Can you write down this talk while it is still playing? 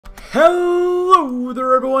Hello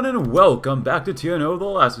there everyone and welcome back to TNO, the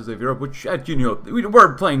last of Europe, which, you know,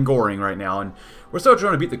 we're playing Goring right now and we're still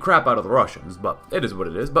trying to beat the crap out of the Russians, but it is what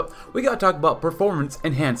it is. But we gotta talk about performance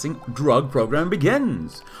enhancing drug program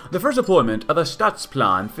begins. The first deployment of the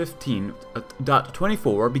Stadtplan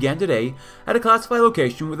 15.24 began today at a classified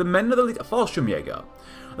location with the men of the elite Fallschirmjäger.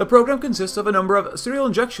 The program consists of a number of serial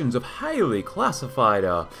injections of highly classified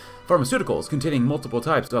pharmaceuticals containing multiple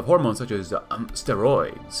types of hormones such as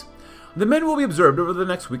steroids. The men will be observed over the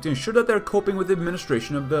next week to ensure that they're coping with the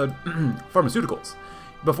administration of the pharmaceuticals,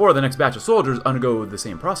 before the next batch of soldiers undergo the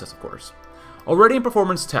same process, of course. Already in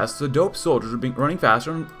performance tests, the doped soldiers are running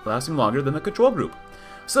faster and lasting longer than the control group.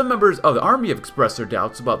 Some members of the army have expressed their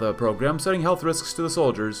doubts about the program, citing health risks to the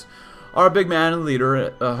soldiers. Our big man and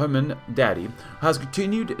leader, Herman Daddy, has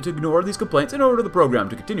continued to ignore these complaints in order for the program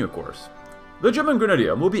to continue, of course. The German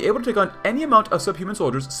Grenadier will be able to take on any amount of subhuman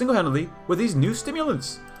soldiers single-handedly with these new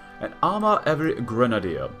stimulants. An armor every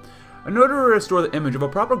Grenadier. In order to restore the image of a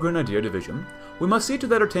proper Grenadier division, we must see to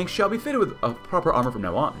that our tanks shall be fitted with a proper armor from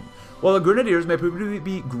now on. While the Grenadiers may prove to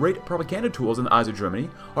be great propaganda tools in the eyes of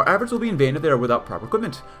Germany, our efforts will be in vain if they are without proper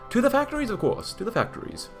equipment. To the factories, of course. To the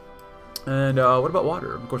factories. And what about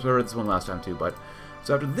water? Of course, we read this one last time too, but...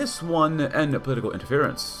 So after this one, and political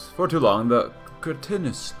interference. For too long, the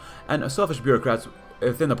cretinous and selfish bureaucrats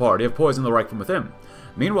within the party have poisoned the Reich from within.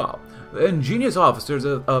 Meanwhile, the ingenious officers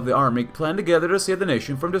of the army plan together to save the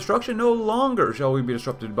nation from destruction. No longer shall we be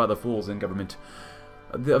disrupted by the fools in government.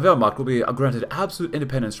 The Wehrmacht will be granted absolute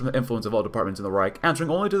independence from the influence of all departments in the Reich, answering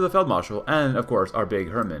only to the Feldmarschall and, of course, our big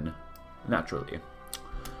Hermann. Naturally.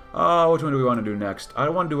 Which one do we want to do next? I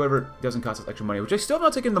don't want to do whatever doesn't cost us extra money, which I still have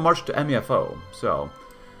not taken the march to MEFO, so...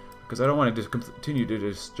 Because I don't want to just continue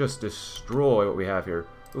to just destroy what we have here.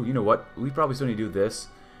 Oh, you know what? We probably still need to do this.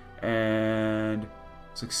 And...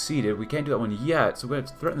 Succeeded. We can't do that one yet, so we're going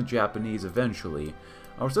to threaten the Japanese eventually.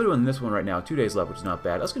 We're still doing this one right now. 2 days left, which is not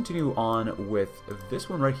bad. Let's continue on with this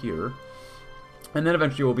one right here. And then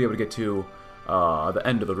eventually we'll be able to get to the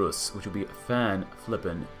end of the Rus, which will be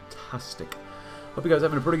fan-flippin-tastic. Hope you guys are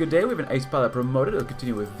having a pretty good day. We have an ace pilot promoted. Let's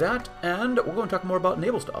continue with that. And we're going to talk more about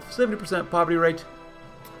naval stuff. 70% poverty rate.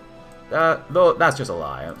 Though that's just a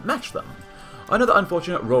lie. Match them. Another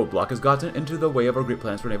unfortunate roadblock has gotten into the way of our great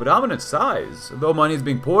plans for naval dominance. Size. Though money is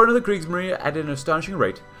being poured into the Kriegsmarine at an astonishing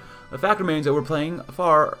rate, the fact remains that we're playing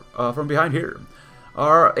far from behind here.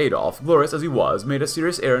 Our Adolf, glorious as he was, made a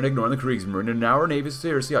serious error in ignoring the Kriegsmarine, and now our navy is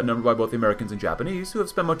seriously outnumbered by both the Americans and Japanese, who have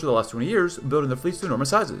spent much of the last 20 years building their fleets to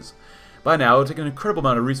enormous sizes. By now, it will take an incredible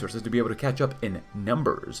amount of resources to be able to catch up in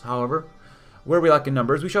numbers. However, where we lack in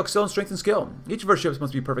numbers, we shall excel in strength and skill. Each of our ships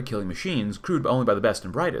must be perfect killing machines, crewed only by the best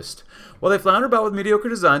and brightest. While they flounder about with mediocre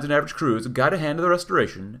designs and average crews, guide a hand to the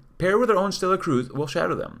restoration, paired with their own stellar crews, will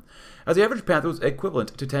shatter them. As the average Panther was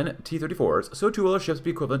equivalent to 10 T-34s, so too will our ships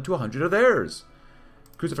be equivalent to 100 of theirs.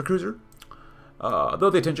 Cruiser for cruiser. Though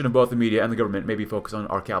the attention of both the media and the government may be focused on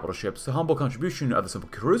our capital ships, the humble contribution of the simple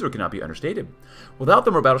cruiser cannot be understated. Without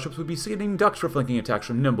them, our battleships would be sitting ducks for flanking attacks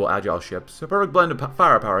from nimble, agile ships. A perfect blend of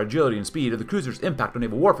firepower, agility, and speed of the cruiser's impact on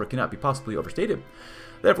naval warfare cannot be possibly overstated.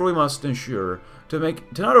 Therefore, we must ensure to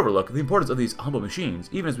not overlook the importance of these humble machines,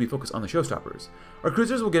 even as we focus on the showstoppers. Our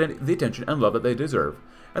cruisers will get the attention and love that they deserve,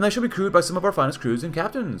 and they shall be crewed by some of our finest crews and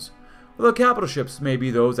captains. While the capital ships may be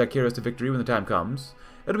those that carry us to victory when the time comes,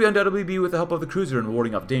 it will undoubtedly be with the help of the cruiser in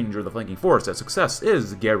warding off danger of the flanking force that success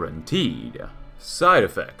is guaranteed. Side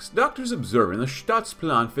effects. Doctors observing the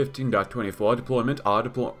Stadtplan 15.24 deployment are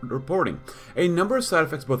reporting a number of side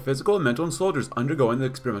effects, both physical and mental, in soldiers undergoing the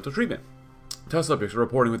experimental treatment. Test subjects are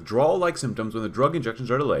reporting withdrawal-like symptoms when the drug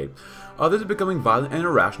injections are delayed. Others are becoming violent and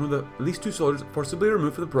irrational, with at least 2 soldiers forcibly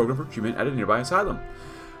removed from the program for treatment at a nearby asylum.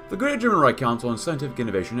 The Great German Reich Council on Scientific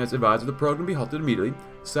Innovation has advised that the program be halted immediately,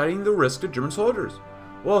 citing the risk to German soldiers.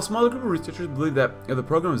 While a smaller group of researchers believe that if the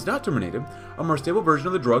program is not terminated, a more stable version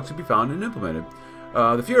of the drug should be found and implemented.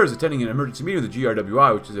 The Fuhrer is attending an emergency meeting with the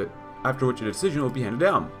GRWI, after which a decision will be handed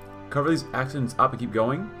down. Cover these accidents up and keep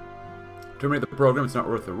going. Terminate the program, it's not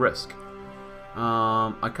worth the risk.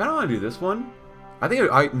 I kind of want to do this one. I think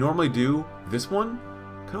I normally do this one.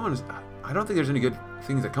 I don't think there's any good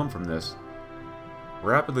things that come from this.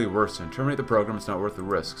 Rapidly worsen. Terminate the program, it's not worth the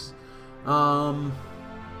risks.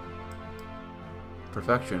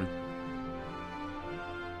 Perfection.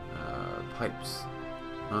 Pipes.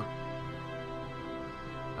 Huh?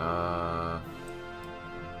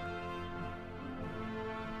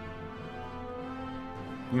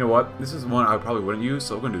 You know what? This is one I probably wouldn't use,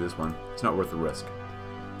 so we're going to do this one. It's not worth the risk.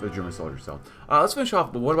 The German soldiers, so. Let's finish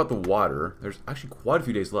off, but what about the water? There's actually quite a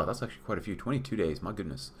few days left. That's actually quite a few. 22 days, my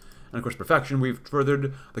goodness. And of course, perfection, we've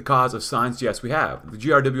furthered the cause of science. Yes, we have. The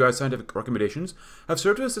GRWI's scientific recommendations have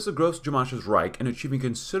served to assist the Gross Germanisches Reich in achieving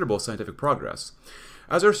considerable scientific progress.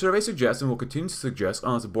 As our survey suggests and will continue to suggest,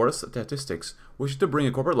 unless the Board of Statistics wishes to bring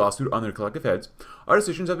a corporate lawsuit on their collective heads, our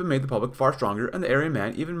decisions have been made the public far stronger and the Aryan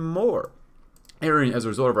man even more Aryan as a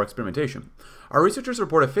result of our experimentation. Our researchers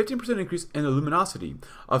report a 15% increase in the luminosity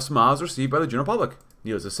of smiles received by the general public.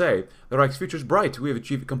 Needless to say, the Reich's future is bright. We have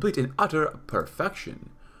achieved complete and utter perfection.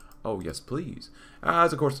 Oh, yes, please.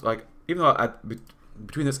 As, of course, like, even though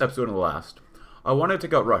between this episode and the last, I wanted to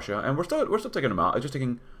take out Russia, and we're still taking them out. It's just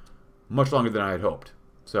taking much longer than I had hoped.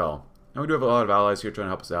 So, and we do have a lot of allies here trying to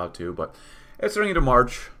help us out, too, but it's starting to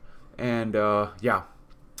March, and, yeah,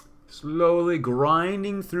 slowly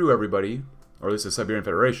grinding through everybody, or at least the Siberian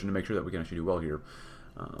Federation, to make sure that we can actually do well here.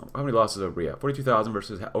 How many losses are we at? 42,000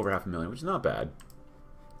 versus over 500,000, which is not bad.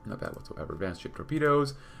 Not bad whatsoever. Advanced ship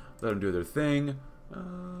torpedoes. Let them do their thing.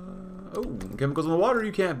 Oh, chemicals in the water.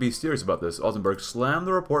 You can't be serious about this. Altenburg slammed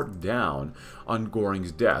the report down on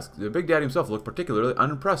Goring's desk. The Big Daddy himself looked particularly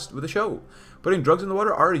unimpressed with the show. Putting drugs in the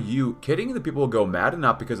water? Are you kidding? The people will go mad, and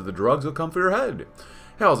not because of the drugs will come for your head.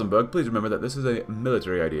 Helsenberg, please remember that this is a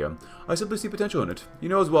military idea. I simply see potential in it. You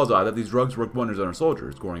know as well as I that these drugs work wonders on our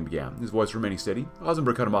soldiers, Goring began, his voice remaining steady.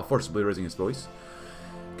 Helsenberg cut him off forcibly, raising his voice.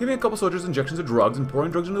 Giving a couple soldiers injections of drugs and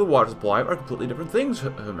pouring drugs into the water supply are completely different things,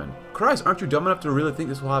 Herman. Christ, aren't you dumb enough to really think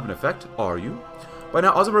this will have an effect? Are you? By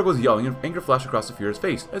now, Altenburg was yelling, and anger flashed across the Führer's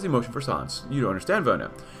face as he motioned for silence. You don't understand, Werner.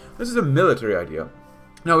 This is a military idea.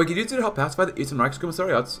 Now, we could use it to help pacify the Eastern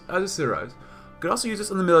Reichskommissariats as a series. We could also use this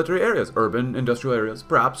in the military areas, urban, industrial areas,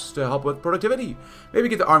 perhaps to help with productivity. Maybe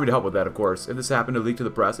get the army to help with that, of course. If this happened to leak to the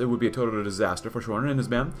press, it would be a total disaster for Schwerner and his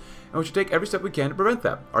men, and we should take every step we can to prevent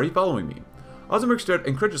that. Are you following me? Altenburg stared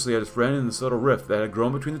incredulously at his friend, and the subtle rift that had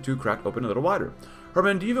grown between the two cracked open a little wider.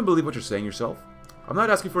 Herman, do you even believe what you're saying yourself? I'm not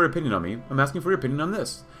asking for your opinion on me. I'm asking for your opinion on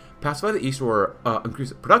this. Pacify the East or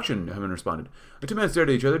increase production, Herman responded. The two men stared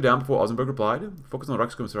at each other down before Altenburg replied. Focus on the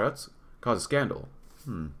Reichskommissariats. Cause a scandal.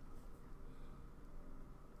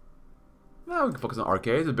 Well, we can focus on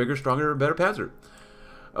arcades, a bigger, stronger, better panzer.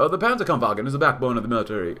 The Panzerkampfwagen is the backbone of the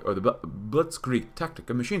military, or the Blitzkrieg tactic,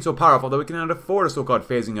 a machine so powerful that we cannot afford a so-called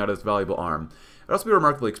phasing out of this valuable arm. It also be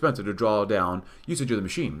remarkably expensive to draw down usage of the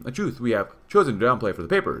machine, a truth we have chosen to downplay for the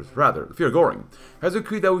papers. Rather, the Führer Goring has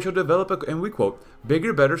decreed that we shall develop and we quote,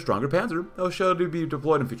 bigger, better, stronger panzer that shall be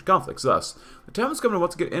deployed in future conflicts. Thus, the time has come to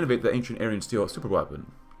once again innovate the ancient Aryan steel superweapon.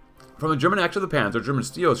 From the German axe of the panzer, German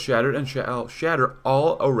steel is shattered and shall shatter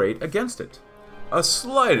all arrayed against it. A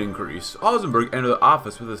slight increase. Altenburg entered the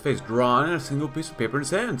office with his face drawn and a single piece of paper in his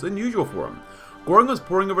hands, unusual for him. Goring was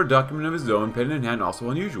poring over a document of his own, pen in hand, also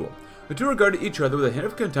unusual. The two regarded each other with a hint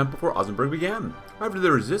of contempt before Altenburg began. After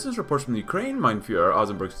the resistance reports from the Ukraine, mein Führer,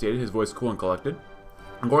 Altenburg stated, his voice cool and collected.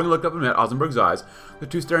 Goring looked up and met Altenburg's eyes, the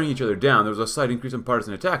two staring each other down. There was a slight increase in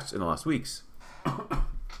partisan attacks in the last weeks.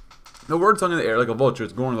 The words hung in the air like a vulture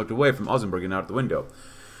as Goring looked away from Altenburg and out the window.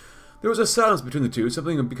 There was a silence between the two,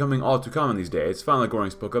 something becoming all too common these days. Finally, Goring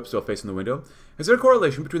spoke up, still facing the window. Is there a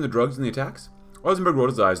correlation between the drugs and the attacks? Altenburg rolled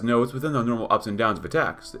his eyes. No, it's within the normal ups and downs of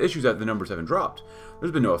attacks. The issue is that the numbers haven't dropped.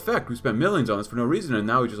 There's been no effect. We spent millions on this for no reason, and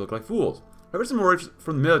now we just look like fools. I've heard some words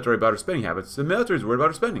from the military about our spending habits. The military is worried about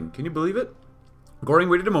our spending. Can you believe it? Goring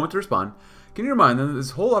waited a moment to respond. Can you remind them that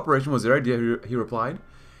this whole operation was their idea, he replied.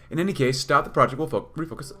 In any case, stop the project. We'll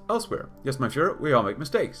refocus elsewhere. Yes, my Führer, we all make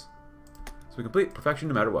mistakes. So we complete perfection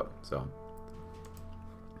no matter what. So,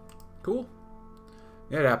 cool.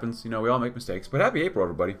 Yeah, it happens. You know, we all make mistakes. But happy April,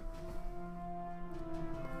 everybody.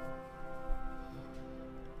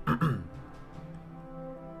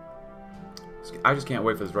 I just can't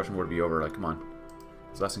wait for this Russian war to be over. Like, come on.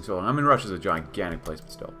 It's lasting so long. I mean, Russia's a gigantic place,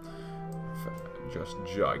 but still. Just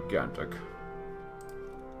gigantic.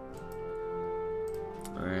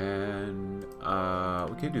 And,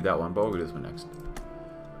 we can do that one, but we'll do this one next.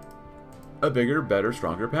 A bigger, better,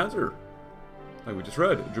 stronger panzer. Like we just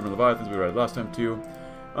read. German Leviathans, we read last time too.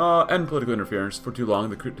 And political interference for too long.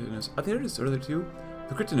 The cretinous, I think it is earlier too.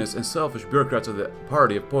 The cretinous and selfish bureaucrats of the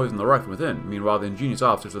party have poisoned the Reich from within. Meanwhile, the ingenious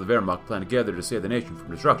officers of the Wehrmacht plan together to save the nation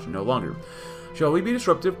from destruction no longer. Shall we be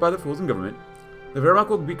disruptive by the fools in government? The Wehrmacht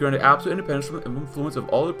will be granted absolute independence from the influence of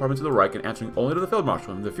all the departments of the Reich and answering only to the Feldmarschall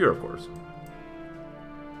and the Führer, of course.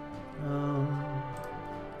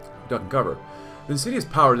 Duck and cover. The insidious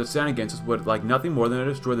powers that stand against us would like nothing more than to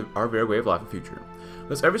destroy our very way of life and future.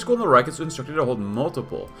 Thus, every school in the Reich is instructed to hold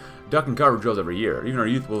multiple duck and cover drills every year. Even our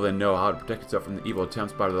youth will then know how to protect itself from the evil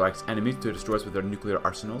attempts by the Reich's enemies to destroy us with their nuclear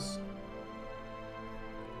arsenals.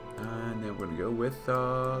 And then we're going to go with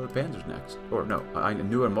the Panzers next. Or no, a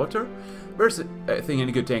newer motor. First thing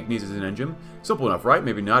any good tank needs is an engine. Simple enough, right?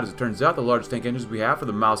 Maybe not. As it turns out, the largest tank engines we have for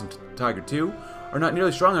the Mouse and Tiger II are not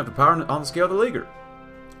nearly strong enough to power on the scale of the Liger.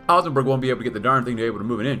 Osnabrück won't be able to get the darn thing to be able to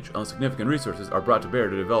move an inch unless significant resources are brought to bear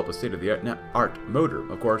to develop a state-of-the-art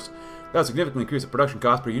motor. Of course, that will significantly increase the production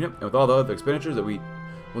cost per unit, and with all the other expenditures that we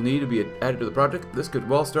will need to be added to the project, this could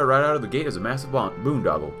well start right out of the gate as a massive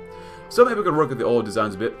boondoggle. So maybe we could work with the old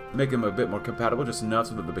designs a bit, make them a bit more compatible, just enough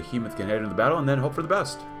so that the behemoth can head into the battle, and then hope for the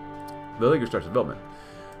best. The Liger starts development.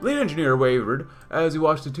 The lead engineer wavered as he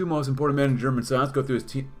watched the two most important men in German science go through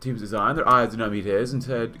his team's design. Their eyes did not meet his, and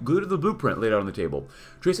said, glued to the blueprint laid out on the table,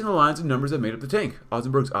 tracing the lines and numbers that made up the tank.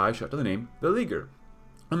 Osnabrück's eyes shot to the name, the Liger.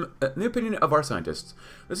 In the opinion of our scientists,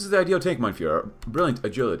 this is the ideal tank, mein Führer. Brilliant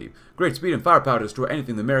agility, great speed and firepower to destroy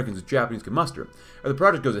anything the Americans and Japanese can muster. If the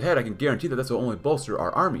project goes ahead, I can guarantee that this will only bolster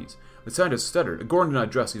our armies. The scientist stuttered. Goring did not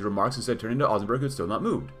address these remarks, instead turning to Osnabrück, who had still not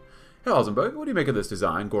moved. Hey, Osnabrück, what do you make of this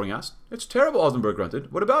design? Goring asked. It's terrible, Osnabrück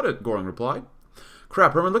grunted. What about it? Goring replied.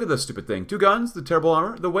 Crap, Herman, look at this stupid thing. 2 guns, the terrible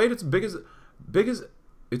armor, the weight, it's as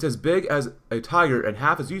big as a tiger and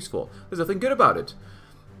half as useful. There's nothing good about it.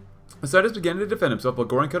 The scientist began to defend himself, but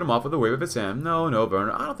Goring cut him off with a wave of his hand. No,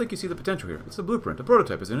 Werner, I don't think you see the potential here. It's a blueprint, a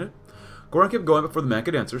prototype, isn't it? Goring kept going before the man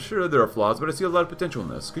could answer. Sure, there are flaws, but I see a lot of potential in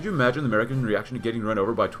this. Could you imagine the American reaction to getting run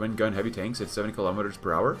over by twin-gun heavy tanks at 70 kilometers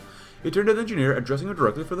per hour? He turned to the engineer, addressing him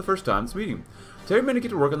directly for the first time in this meeting. Tell your men to get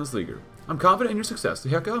to work on this Liger. I'm confident in your success. The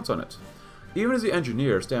heck counts on it. Even as the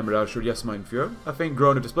engineer stammered out a short yes, mein Führer, a faint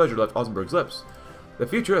groan of displeasure left Osnabrück's lips. The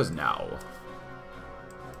future is now.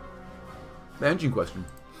 The engine question.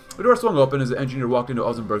 The door swung open as the engineer walked into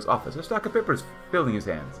Osnabrück's office, a stack of papers filling his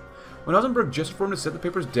hands. When Osnabrück gestured for him to set the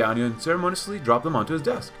papers down, he unceremoniously dropped them onto his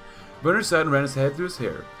desk. Werner sat and ran his hand through his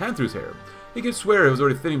hair. He could swear he was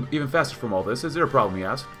already thinning even faster from all this. Is there a problem, he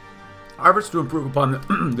asked. Our efforts to improve upon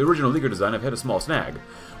the original Liger design have hit a small snag.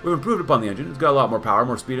 We've improved upon the engine. It's got a lot more power,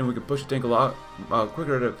 more speed, and we can push the tank a lot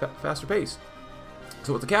quicker at a faster pace.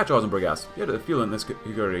 So what's the catch, Osnabrück asked. He had a feeling this could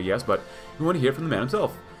go to a yes, but he wanted to hear from the man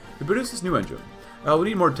himself. We produced this new engine. We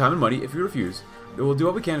need more time and money if you refuse. We'll do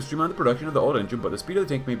what we can to streamline the production of the old engine, but the speed of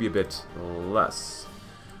the tank may be a bit less.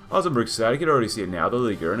 Osnabrück said, I could already see it now, the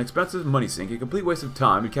Liger, an expensive money sink, a complete waste of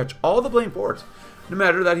time, and catch all the blame for it. No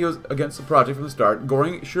matter that he was against the project from the start,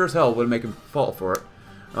 Goring sure as hell would make him fall for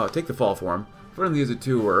it. Take the fall for him. Friendly as the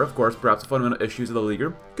two were, of course, perhaps the fundamental issues of the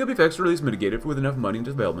Liger could be fixed or at least mitigated with enough money and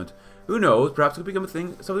development. Who knows, perhaps it could become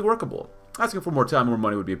something workable. Asking for more time and more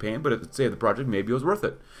money would be a pain, but if it saved the project, maybe it was worth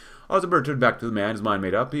it. Osnabrück turned back to the man, his mind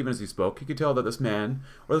made up. Even as he spoke, he could tell that this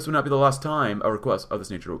would not be the last time a request of this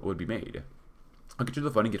nature would be made. I'll get you the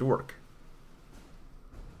fun and get to work.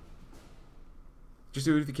 Just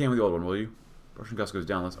do it if you can with the old one, will you? Production cost goes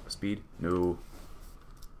down, less speed. No.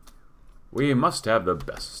 We must have the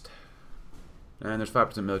best. And there's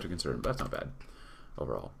 5% military concern, but that's not bad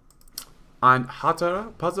overall. Ein harter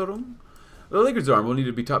Panzerung. The Liger's arm will need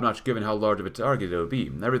to be top-notch given how large of a target it will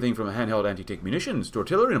be. Everything from handheld anti-tank munitions to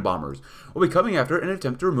artillery and bombers will be coming after it in an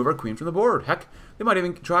attempt to remove our queen from the board. Heck, they might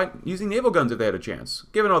even try using naval guns if they had a chance.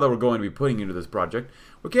 Given all that we're going to be putting into this project,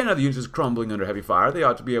 we can't have the units crumbling under heavy fire. They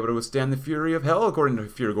ought to be able to withstand the fury of hell, according to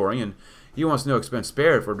Führer Goring, and he wants no expense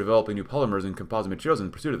spared for developing new polymers and composite materials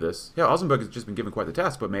in pursuit of this. Yeah, Osnabrück has just been given quite the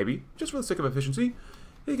task, but maybe, just for the sake of efficiency,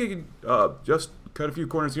 he could just cut a few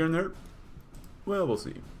corners here and there. Well, we'll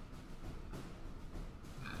see.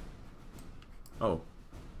 Oh.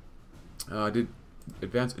 Did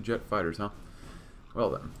advanced jet fighters, huh? Well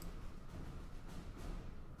then.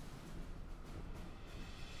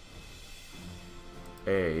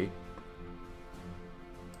 A.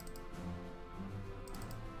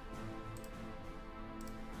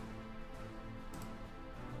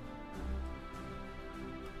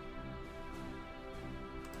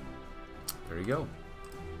 There you go.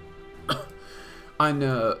 Ein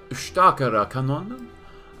starker Kanon.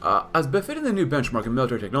 As befitting the new benchmark in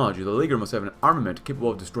military technology, the Liger must have an armament capable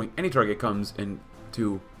of destroying any target comes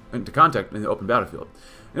into contact in the open battlefield.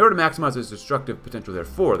 In order to maximize its destructive potential,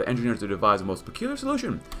 therefore, the engineers have devised a most peculiar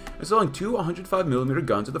solution, installing 2 105mm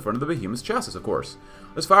guns at the front of the behemoth's chassis, of course.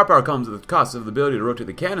 This firepower comes at the cost of the ability to rotate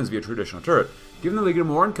the cannons via traditional turret, giving the Liger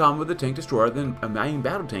more in common with the tank destroyer than a main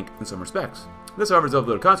battle tank in some respects. This, however, is of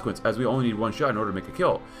little consequence, as we only need one shot in order to make a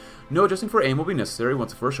kill. No adjusting for aim will be necessary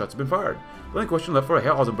once the first shots have been fired. The only question left for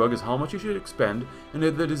Herr Osnabrück is how much he should expend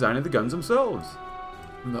into the design of the guns themselves.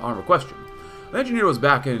 The armor question. The engineer was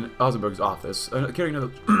back in Osnabrück's office, carrying a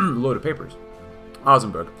load of papers.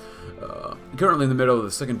 Osnabrück, currently in the middle of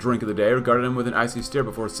the second drink of the day, regarded him with an icy stare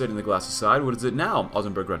before setting the glass aside. What is it now?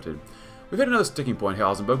 Osnabrück grunted. We've hit another sticking point,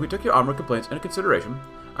 Halzenberg. We took your armor complaints into consideration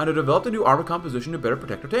and have developed a new armor composition to better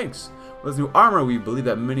protect our tanks. With this new armor, we believe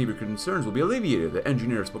that many of your concerns will be alleviated. The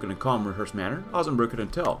engineer spoke in a calm, rehearsed manner. Halzenberg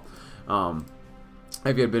couldn't tell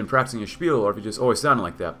if he had been practicing a spiel or if he just always sounded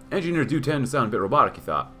like that. Engineers do tend to sound a bit robotic, he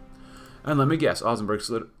thought. And let me guess, Halzenberg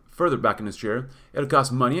slid further back in his chair. It'll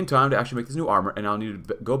cost money and time to actually make this new armor, and I'll need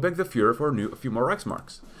to go beg the Fuhrer for a few more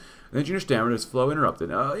Reichsmarks. The engineer stammered as Flo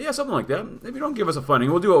interrupted. Yeah, something like that. If you don't give us a funding,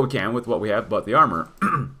 we'll do what we can with what we have, but the armor...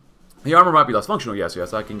 the armor might be less functional, yes,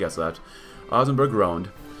 I can guess that. Halzenberg groaned.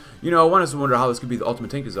 You know, one has to wonder how this could be the ultimate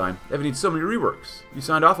tank design. It needs so many reworks. You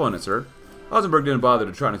signed off on it, sir. Halzenberg didn't bother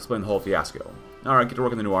to try and explain the whole fiasco. Alright, get to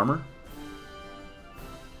work on the new armor.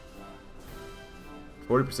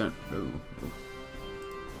 40%. Ooh.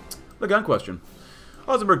 The gun question.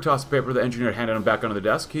 Halzenberg tossed the paper the engineer handed him back onto the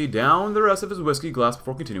desk. He downed the rest of his whiskey glass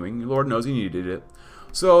before continuing. Lord knows he needed it.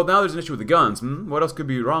 So now there's an issue with the guns. What else could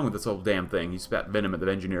be wrong with this whole damn thing? He spat venom at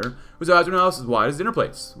the engineer, whose eyes were now as wide as dinner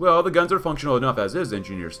plates. Well, the guns are functional enough as is, the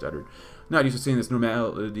engineer stuttered. Not used to seeing this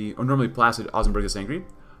normally placid Halzenberg this angry.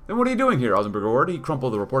 Then what are you doing here? Halzenberg roared. He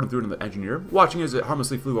crumpled the report and threw it to the engineer, watching as it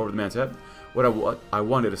harmlessly flew over the man's head. What I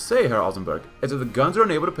wanted to say, Herr Halzenberg, is that the guns are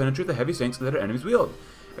unable to penetrate the heavy tanks that our enemies wield.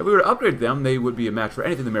 If we were to upgrade them, they would be a match for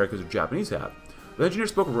anything the Americans or Japanese have. The engineer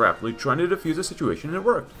spoke rapidly, trying to defuse the situation, and it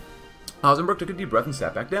worked. Halzenberg took a deep breath and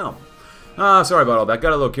sat back down. Sorry about all that.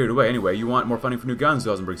 Got a little carried away. Anyway, you want more funding for new guns,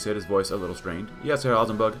 Halzenberg said, his voice a little strained. Yes, Herr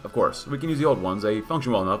Halzenberg, of course. We can use the old ones. They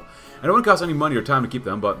function well enough, and it wouldn't cost any money or time to keep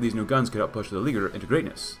them, but these new guns could help push the Liga into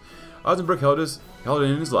greatness. Halzenberg held it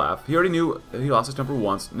in his laugh. He already knew he lost his temper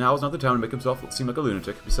once. Now is not the time to make himself seem like a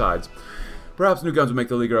lunatic. Besides, perhaps new guns would make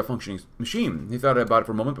the Liga a functioning machine. He thought about it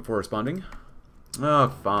for a moment before responding. Oh,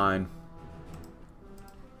 fine.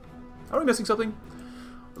 Are we missing something?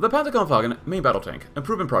 The Panzerkampfwagen main battle tank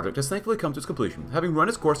improvement project has thankfully come to its completion, having run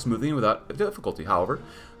its course smoothly and without difficulty. However,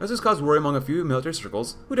 this has caused worry among a few military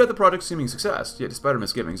circles who doubt the project's seeming success. Yet, despite our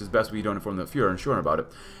misgivings, it's best we don't inform the Fuhrer and Schorn about it,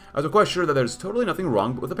 as we're quite sure that there's totally nothing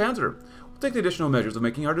wrong with the Panzer. We'll take the additional measures of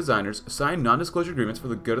making our designers sign non-disclosure agreements for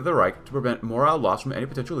the good of the Reich to prevent morale loss from any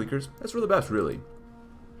potential leakers. That's for the best, really.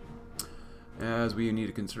 As we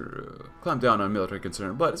need to clamp down on military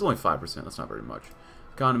concern, but it's only 5%. That's not very much.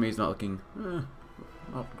 Economy is not looking...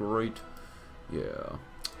 not great. Yeah.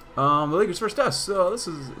 The Leaguer's first test. This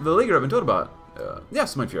is the Leaguer I've been told about.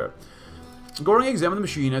 Yes, mein Führer. Goring examined the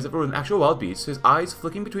machine as if it were an actual wild beast, his eyes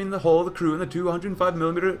flicking between the whole of the crew and the two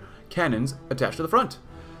 105mm cannons attached to the front.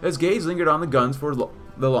 His gaze lingered on the guns for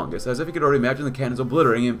the longest, as if he could already imagine the cannons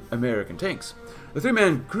obliterating American tanks. The three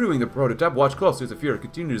men crewing the prototype watched closely as the Fuhrer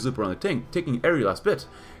continued his loop around the tank, taking every last bit.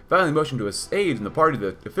 Finally motioned to his aides and the party,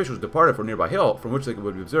 the officials departed for a nearby hill, from which they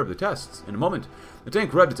would observe the tests. In a moment, the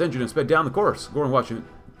tank revved its engine and sped down the course. Goring watched him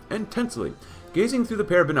intensely, gazing through the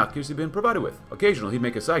pair of binoculars he'd been provided with. Occasionally, he'd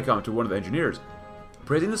make a side comment to one of the engineers,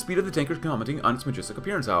 praising the speed of the tanker, commenting on its majestic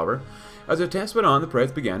appearance. However, as the test went on, the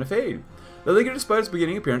praise began to fade. The Liga, despite its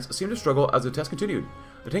beginning appearance, seemed to struggle as the test continued.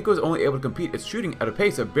 The tank was only able to compete its shooting at a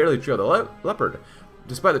pace that barely trailed the Leopard,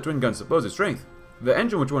 despite the twin gun's supposed strength. The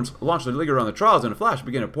engine, which once launched the Liga around the trials in a flash,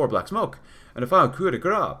 began to pour black smoke, and a final coup de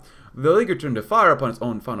grace. The Liga turned to fire upon its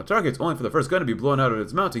own final targets, only for the first gun to be blown out of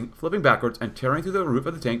its mounting, flipping backwards and tearing through the roof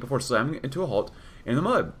of the tank before slamming it into a halt in the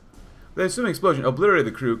mud. The ensuing explosion obliterated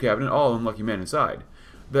the crew, cabin, and all unlucky men inside.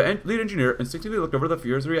 The lead engineer instinctively looked over the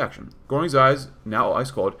Fuhrer's reaction. Goring's eyes, now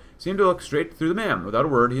ice cold, seemed to look straight through the man. Without a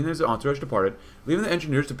word, he and his entourage departed, leaving the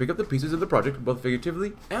engineers to pick up the pieces of the project, both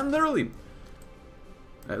figuratively and literally.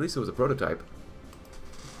 At least it was a prototype.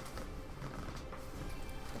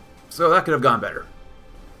 So that could have gone better.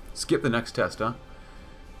 Skip the next test, huh?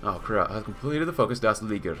 Oh crap, I've completed the focus Das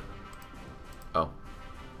Liga. Oh.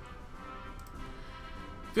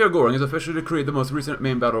 Fuhrer Goring has officially decreed the most recent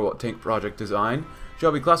main battle tank project design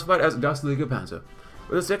shall be classified as Das Liga Panzer.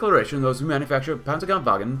 With this declaration, those who manufacture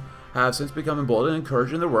Panzerkampfwagen have since become emboldened and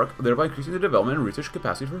encouraged in their work, thereby increasing the development and research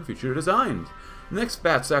capacity for future designs. The next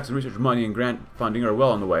fat sacks of research money and grant funding are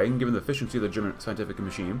well on the way, and given the efficiency of the German scientific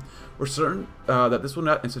machine, we're certain that this will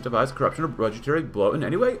not incentivize corruption or budgetary bloat in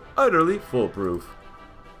any way. Utterly foolproof.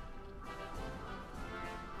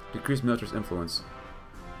 Decrease military's influence.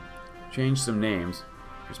 Change some names.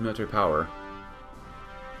 Increase military power.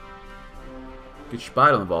 Get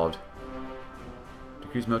Speidel involved.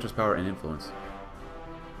 Decrease military's power and influence.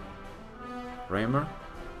 Reimer?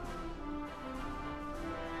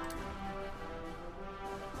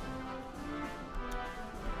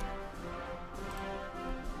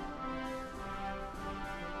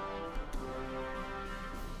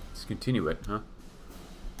 Let's continue it, huh?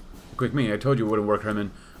 Quick me, I told you it wouldn't work,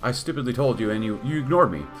 Herman. I stupidly told you, and you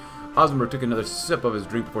ignored me. Osnabrück took another sip of his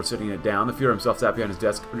drink before sitting it down. The Fuhrer himself sat behind his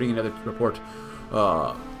desk, reading another report.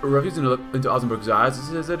 Refusing to look into Osnabrück's eyes, this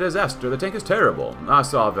is a disaster. The tank is terrible. I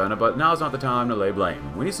saw Vienna, but now's not the time to lay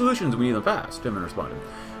blame. We need solutions, we need them fast, Timmon responded.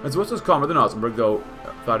 His voice was calmer than Osnabrück, though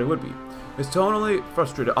thought it would be. His tone only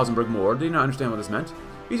frustrated Osnabrück more. Did he not understand what this meant?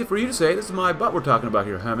 Easy for you to say. This is my butt we're talking about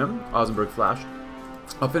here, Hermann. Osnabrück flashed.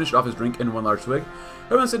 Finished off his drink in one large swig.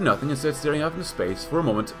 Hermann said nothing, instead staring off into space. For a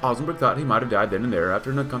moment, Osnabrück thought he might have died then and there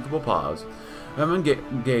after an uncomfortable pause. Hermann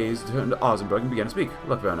gazed, turned to Osnabrück and began to speak.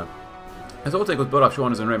 Look, Werner. His whole tank was built off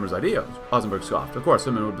Schwanner's and Raymer's idea. Osnabrück scoffed. Of course,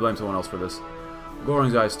 Hermann would blame someone else for this.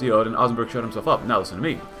 Goring's eyes steeled, and Osnabrück shut himself up. Now listen to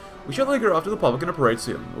me. We shut the Liger off to the public in a parade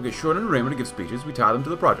soon. We'll get Schwanner and Raymer to give speeches. We tie them to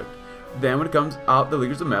the project. Then, when it comes out the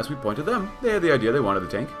Liger's a mess, we point to them. They had the idea. They wanted the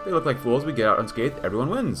tank. They look like fools. We get out unscathed. Everyone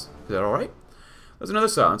wins. Is that all right? There was another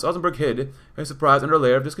silence. Osnabrück hid his surprise under a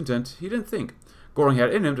layer of discontent. He didn't think. Goring had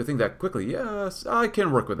it in him to think that quickly. Yes, I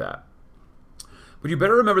can work with that. But you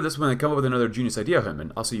better remember this when I come up with another genius idea,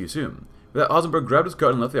 Hermann. I'll see you soon. With that, Osnabrück grabbed his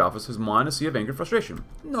coat and left the office, his mind a sea of anger and frustration.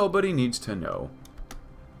 Nobody needs to know.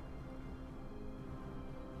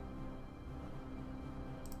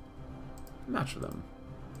 Match them.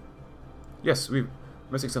 Yes, we're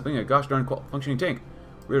missing something. A gosh darn functioning tank.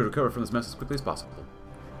 We're to recover from this mess as quickly as possible.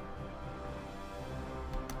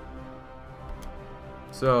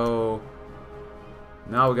 So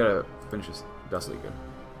now we gotta finish this dust leaker.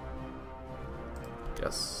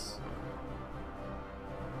 Yes.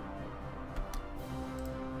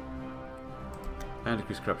 And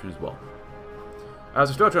decrease corruption as well. As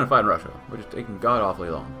we're still trying to fight in Russia, which is taking god awfully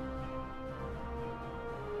long.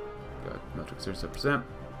 Got military concern 7%.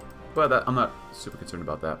 But that, I'm not super concerned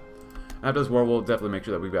about that. After this war, we'll definitely make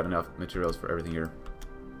sure that we've got enough materials for everything here.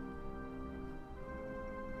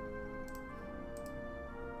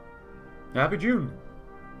 Happy June!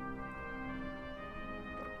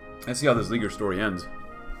 Let's see how this Liger story ends.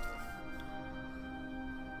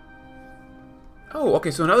 Oh,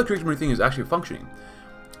 okay, so now the Kriegsmarine thing is actually functioning.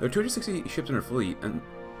 There are 260 ships in our fleet, and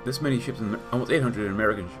this many ships in almost 800 in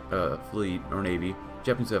American fleet or navy.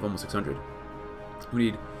 Japanese have almost 600. We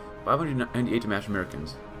need 598 to match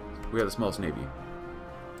Americans. We have the smallest navy.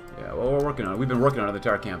 Yeah, well, we're working on it. We've been working on it the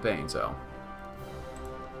entire campaign, so.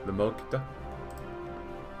 The Mokta.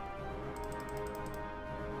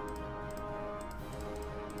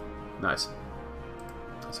 Nice.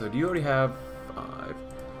 So, do you already have 5?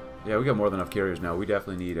 Yeah, we got more than enough carriers now. We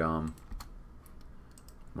definitely need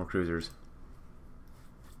more cruisers.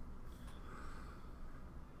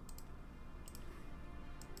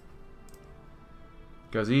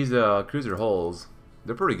 Because these cruiser hulls,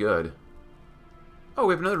 they're pretty good. Oh,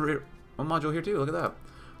 we have another one module here too. Look at that.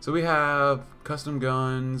 So we have custom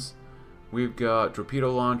guns. We've got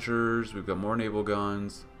torpedo launchers. We've got more naval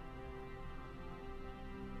guns.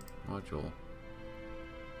 Module.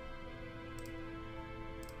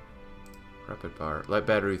 Rapid fire. Light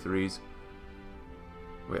battery 3s.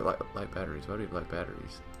 Wait, light batteries. Why do we have light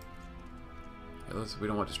batteries? Yeah, we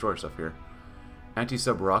don't want destroyer stuff here.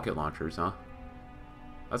 Anti-sub rocket launchers, huh?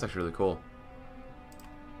 That's actually really cool.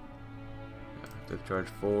 Yeah, depth charge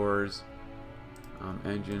 4s.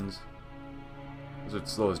 Engines. This would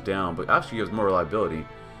slow us down, but actually gives more reliability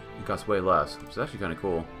and costs way less, which is actually kind of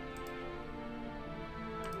cool.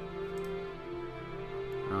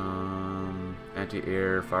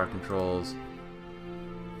 Anti-air, fire controls.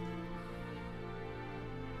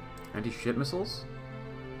 Anti-ship missiles?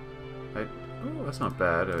 Oh, that's not a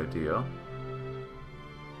bad idea.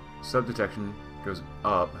 Sub detection goes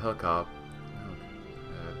up. Helicopter.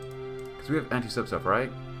 Because we have anti-sub stuff,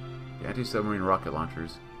 right? Yeah, anti-submarine rocket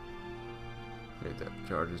launchers. Okay, that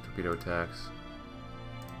charges, torpedo attacks.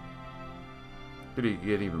 Could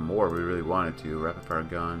get even more if we really wanted to. Rapid fire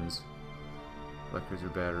guns. Light cruiser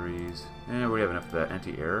batteries. And we have enough of that.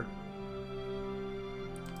 Anti-air.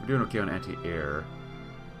 We're doing okay on anti-air.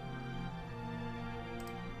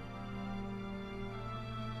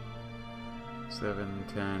 Seven,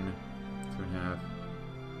 10, 2.5.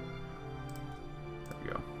 There we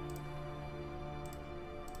go.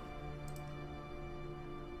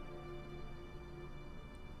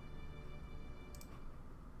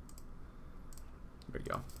 There we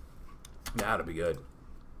go. That'll be good.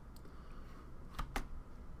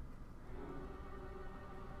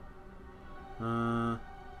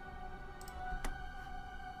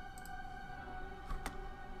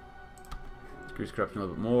 Decrease corruption a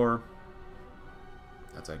little bit more.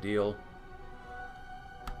 That's ideal.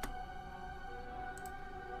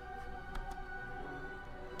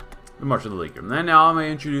 the March of the Leaguer. And now I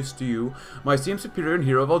may introduce to you my esteemed superior and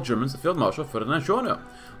hero of all Germans, the Field Marshal Ferdinand Schorner.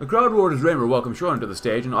 The crowd roared as Raymer welcomed Schorner to the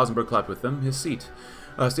stage, and Osnaburg clapped with them. His seat,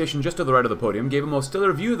 stationed just to the right of the podium, gave a most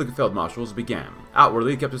stellar view of the Field Marshal as it began.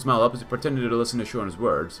 Outwardly, he kept his smile up as he pretended to listen to Schorner's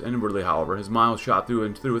words. Inwardly, however, his mind shot through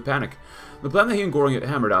and through with panic. The plan that he and Goring had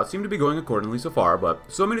hammered out seemed to be going accordingly so far,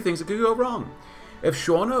 but so many things that could go wrong. If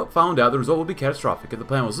Schorner found out, the result would be catastrophic. If the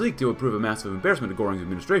plan was leaked, it would prove a massive embarrassment to Goring's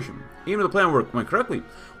administration. Even if the plan went correctly,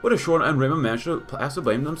 what if Schorner and Raymer managed to pass the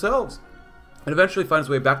blame themselves? And eventually find his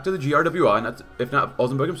way back to the GRWI, if not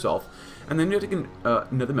Oldenburg himself, and then you have to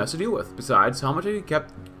another mess to deal with. Besides, how much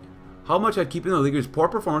had keeping the Leaguer's poor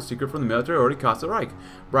performance secret from the military already cost the Reich?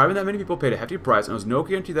 Bribing that many people paid a hefty price, and there was no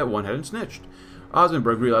guarantee that one hadn't snitched.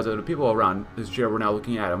 Osnaburg realized that the people around his chair were now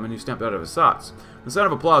looking at him, and he snapped out of his thoughts. The sound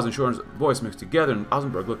of applause and Schorner's voice mixed together, and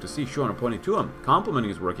Osnaburg looked to see Schorner pointing to him, complimenting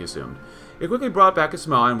his work, he assumed. He quickly brought back a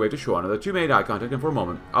smile and waved to Schorner. The two made eye contact, and for a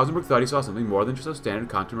moment, Osnaburg thought he saw something more than just a standard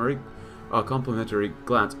complimentary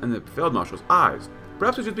glance in the Feldmarshal's eyes.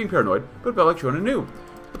 Perhaps he was just being paranoid, but it felt like Schorner knew.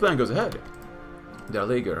 The plan goes ahead. Der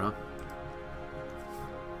Leaguer, huh?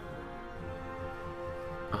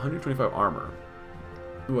 125 armor.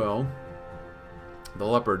 Well, the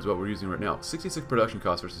Leopard's what we're using right now. 66 production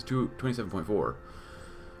cost versus 27.4.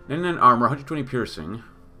 99 armor, 120 piercing.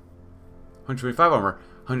 125 armor,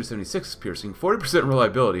 176 piercing. 40%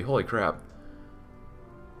 reliability. Holy crap.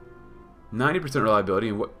 90% reliability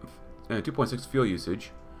and 2.6 fuel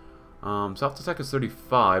usage. Soft attack is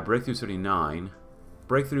 35. Breakthrough is 39.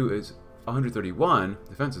 Breakthrough is 131.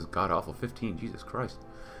 Defense is god-awful. 15. Jesus Christ.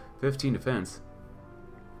 15 defense.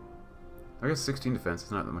 I guess 16 defense is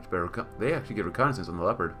not that much better. They actually get reconnaissance on the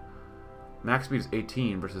Leopard. Max speed is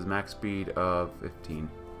 18 versus max speed of 15.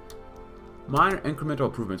 Minor incremental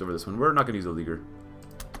improvements over this one. We're not going to use the Leaguer.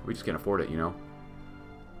 We just can't afford it, you know.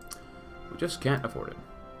 We just can't afford it.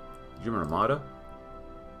 German Armada.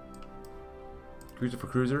 Cruiser for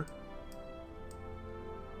cruiser.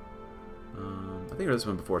 I think I read this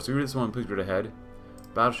one before. So we read this one, please read ahead.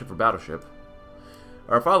 Battleship for battleship.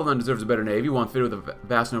 Our fatherland deserves a better navy, one fitted with a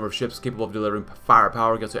vast number of ships capable of delivering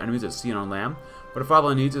firepower against their enemies at sea and on land. What our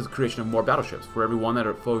fatherland needs is the creation of more battleships. For every one that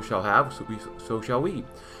our foes shall have, so shall we.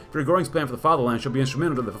 For Goring's plan for the fatherland shall be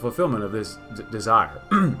instrumental to the fulfillment of this desire.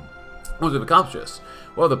 Once we've accomplished this,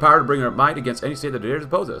 we'll have the power to bring our might against any state that dares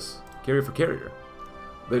oppose us. Carrier for carrier.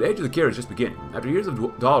 The age of the carrier is just beginning. After years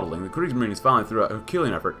of dawdling, the Kriegsmarine is finally, through a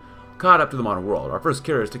Herculean effort, caught up to the modern world. Our first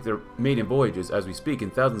carriers take their maiden voyages as we speak,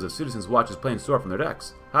 and thousands of citizens watch as planes soar from their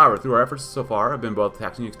decks. However, through our efforts so far have been both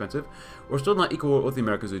taxing and expensive, we're still not equal with the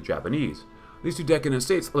Americans and Japanese. These two decadent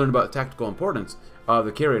states learned about the tactical importance of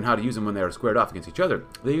the carrier and how to use them when they are squared off against each other,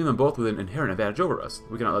 leaving them both with an inherent advantage over us.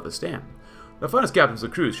 We cannot let this stand. The finest captains of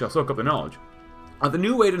the crews shall soak up the knowledge of the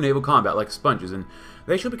new way to naval combat like sponges, and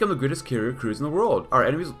they shall become the greatest carrier crews in the world. Our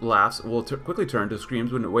enemies' laughs will quickly turn to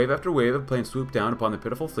screams when wave after wave of planes swoop down upon the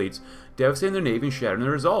pitiful fleets, devastating their navy and shattering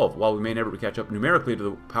their resolve. While we may never catch up numerically to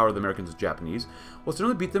the power of the Americans and Japanese, we'll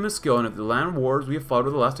certainly beat them in skill, and if the land wars we have fought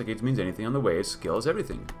over the last decades means anything on the way, skill is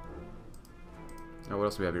everything. Now, what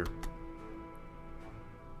else do we have here?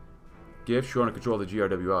 Give Schorner control of the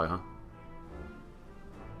GRWI, huh?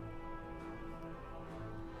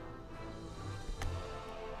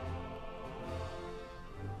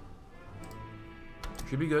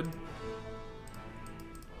 Should be good.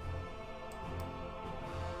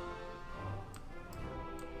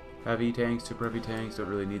 Heavy tanks, super heavy tanks, don't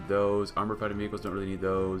really need those. Armored fighting vehicles, don't really need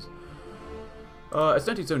those. It's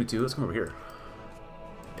 1972, let's come over here.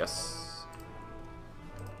 Yes.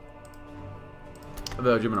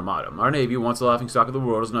 The German Armada. Our Navy, once the laughingstock of the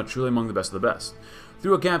world, is not truly among the best of the best.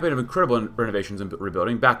 Through a campaign of incredible renovations and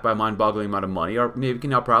rebuilding, backed by a mind-boggling amount of money, our Navy can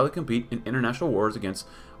now proudly compete in international wars against,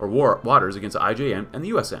 waters against the IJM and the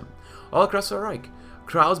USM, all across the Reich.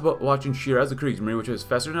 Crowds watching cheer as the Kriegsmarine, which has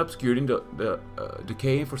festered in obscurity and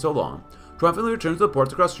decaying for so long, triumphantly returns to the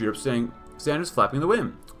ports across Europe, saying standards flapping in the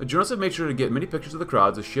wind. The journalists have made sure to get many pictures of the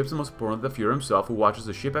crowds, the ships, and most importantly, the Fuhrer himself, who watches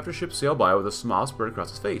the ship after ship sail by with a smile spread across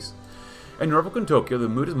his face. In Norfolk and Tokyo, the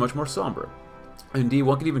mood is much more somber. Indeed,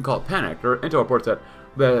 one could even call it panic. There are intel reports that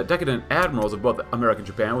the decadent admirals of both America and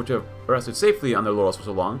Japan, which have rested safely on their laurels for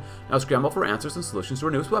so long, now scramble for answers and solutions to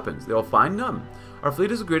our newest weapons. They will find none. Our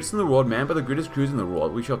fleet is the greatest in the world, manned by the greatest crews in the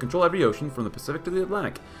world. We shall control every ocean, from the Pacific to the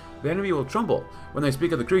Atlantic. The enemy will tremble when they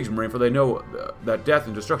speak of the Kriegsmarine, for they know that death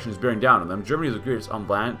and destruction is bearing down on them. Germany is the greatest on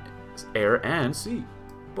land, air, and sea.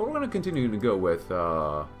 But we're going to continue to go with, we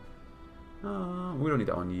don't need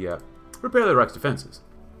that one yet. Repair the Reich's defenses.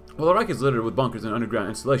 Well, the Reich is littered with bunkers and underground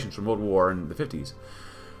installations from World War in the 50s.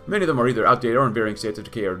 Many of them are either outdated or in varying states of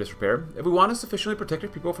decay or disrepair. If we want to sufficiently protect our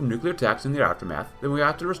people from nuclear attacks in their aftermath, then we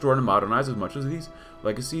have to restore and modernize as much of these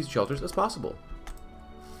legacy shelters as possible.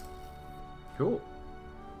 Cool.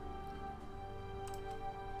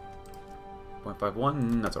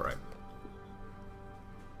 0.51, that's alright.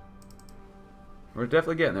 We're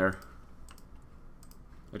definitely getting there.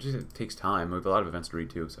 It just takes time. We have a lot of events to read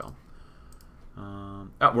too, so. Oh,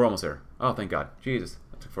 we're almost there. Oh, thank God. Jesus,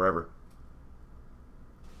 that took forever.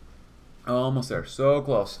 Almost there. So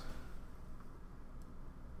close.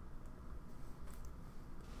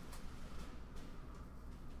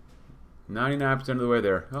 99% of the way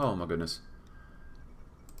there. Oh my goodness.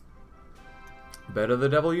 Better the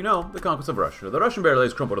devil you know, the conquest of Russia. The Russian bear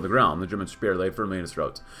lays crumpled to the ground, the German spear lay firmly in his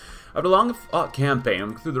throat. After a long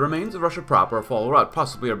campaign through the remains of Russia proper, fall out,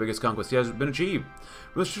 possibly our biggest conquest yet has been achieved.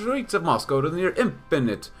 From the streets of Moscow to the near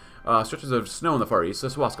infinite stretches of snow in the Far East, the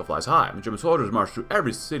swastika flies high. The German soldiers march through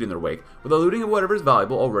every city in their wake, with the looting of whatever is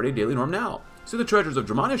valuable already a daily norm now. Soon the treasures of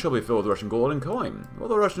Germania shall be filled with Russian gold and coin. Well,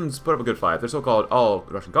 the Russians put up a good fight, their so-called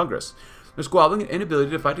all-Russian Congress. Their squabbling and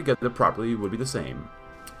inability to fight together properly would be the same.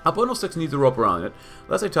 Opponent 6 needs a rope around it,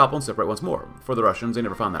 lest they topple and separate once more. For the Russians, they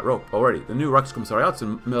never found that rope already. The new Reichskommissariats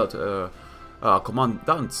and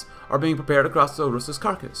commandants are being prepared across the Russ's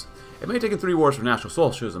carcass. It may have taken 3 wars for National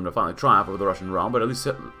Socialism to finally triumph over the Russian realm, but at least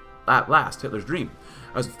at last Hitler's dream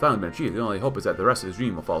has finally been achieved. The only hope is that the rest of his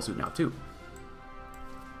dream will follow suit now too.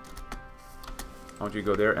 I want you to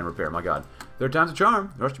go there and repair, my God. Third time's a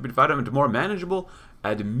charm. The Russians should be divided into more manageable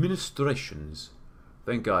administrations.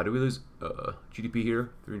 Thank God. Did we lose GDP here?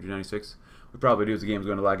 396? We probably do, as the game's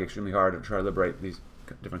going to lag extremely hard to try to liberate these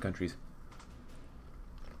different countries.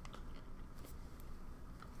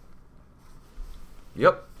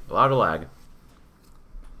 Yep, a lot of lag.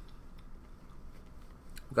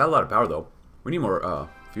 We got a lot of power, though. We need more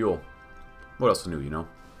fuel. What else is new, you know?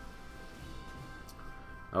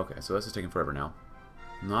 Okay, so this is taking forever now.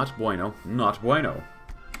 Not bueno. Not bueno.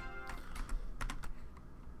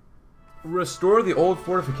 Restore the old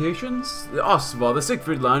fortifications? The Ostwald, the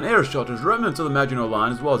Siegfried Line, air shelters, remnants of the Maginot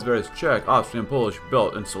Line, as well as various Czech, Austrian, Polish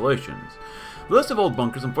built installations. The list of old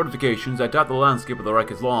bunkers and fortifications, I doubt the landscape of the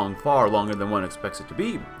Reich is long, far longer than one expects it to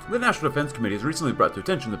be. The National Defense Committee has recently brought to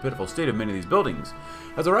attention the pitiful state of many of these buildings.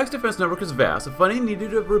 As the Reich's defense network is vast, the funding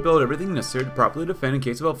needed to rebuild everything necessary to properly defend in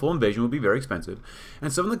case of a full invasion would be very expensive,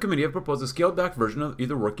 and some of the committee have proposed a scaled-back version of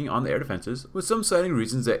either working on the air defenses, with some citing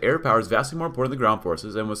reasons that air power is vastly more important than the ground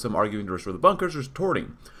forces, and with some arguing to restore the bunkers or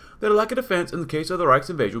retorting that a lack of defense in the case of the Reich's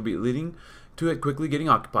invasion will be leading to it quickly getting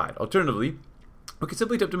occupied. Alternatively, we could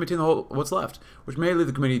simply attempt to maintain the whole what's left, which may leave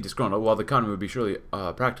the committee disgruntled, while the economy would be surely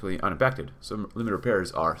practically unimpacted. Some limited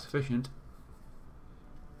repairs are sufficient.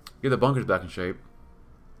 Get the bunkers back in shape.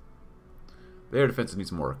 The air defenses need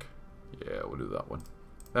some work. Yeah, we'll do that one.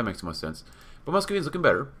 That makes the most sense. But Muscovy's looking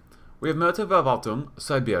better. We have Militärverwaltung,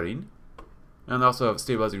 Siberian, and also have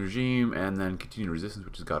stabilizing regime, and then continued resistance,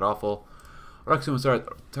 which is god-awful. Reichskommissariat,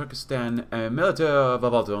 Turkestan, and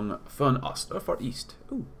Militärverwaltung von Ost, or Far East.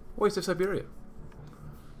 Ooh, Waste of Siberia.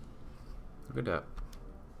 Look at that.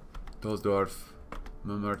 Dosdorf,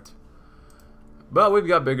 Mummert. But we've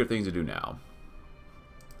got bigger things to do now.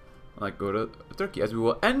 Like go to Turkey, as we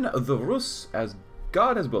will end the Rus as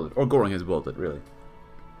God has built it. Or Goring has built it, really.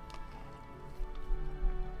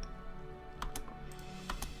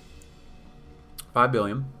 $5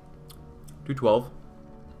 billion. 212.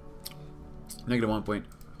 Negative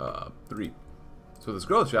 1.3. So this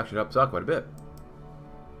growth should actually help us out quite a bit.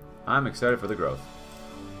 I'm excited for the growth.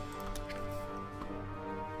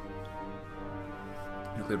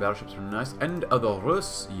 Nuclear battleships are nice. End of the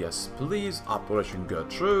Rus. Yes, please. Operation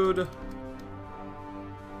Gertrude.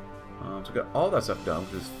 So we got all that stuff done,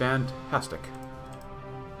 which is fantastic.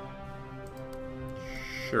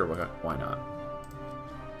 Sure, why not?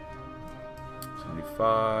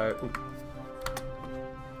 75. Ooh.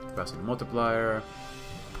 Capacity multiplier.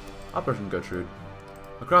 Operation Gertrude.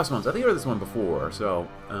 Across months. I think I read this one before, so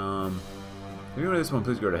if you read this one,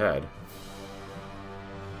 please go ahead.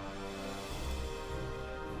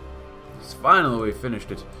 Finally, we finished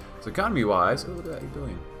it. So economy-wise, oh, look at that, $8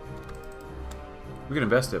 billion. We can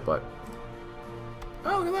invest it, but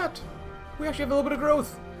oh, look at that! We actually have a little bit of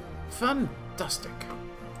growth. Fantastic!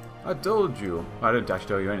 I told you. I didn't actually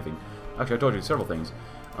tell you anything. Actually, I told you several things.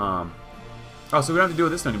 Oh, so we don't have to do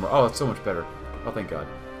this anymore. Oh, it's so much better. Oh, thank God.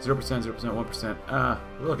 0%, 0%, 1%.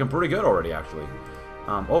 We're looking pretty good already, actually.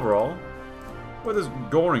 Overall, with this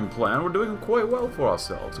Goring plan, we're doing quite well for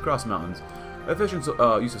ourselves across mountains. Efficient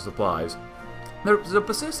use of supplies. There is a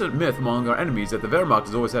persistent myth among our enemies that the Wehrmacht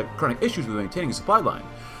has always had chronic issues with maintaining a supply line.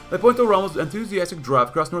 They point to Rommel's enthusiastic drive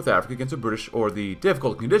across North Africa against the British or the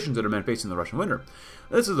difficult conditions that are men facing in the Russian winter.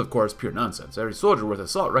 This is, of course, pure nonsense. Every soldier worth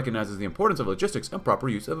his salt recognizes the importance of logistics and proper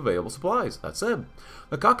use of available supplies. That said,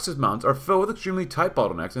 the Caucasus Mountains are filled with extremely tight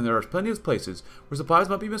bottlenecks, and there are plenty of places where supplies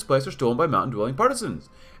might be misplaced or stolen by mountain-dwelling partisans.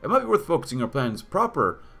 It might be worth focusing on plans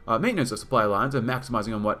proper maintenance of supply lines and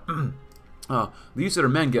maximizing on what the use that our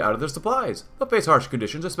men get out of their supplies. They'll face harsh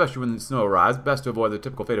conditions, especially when the snow arrives. Best to avoid the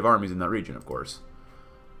typical fate of armies in that region, of course.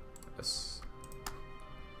 Yes.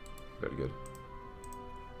 Very good.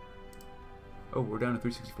 Oh, we're down to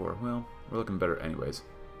 364. Well, we're looking better anyways.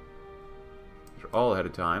 These are all ahead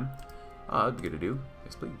of time. That'd be good to do.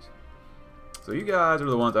 Yes, please. So you guys are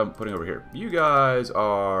the ones I'm putting over here. You guys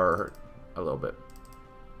are hurt a little bit.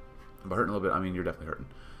 By hurting a little bit, I mean you're definitely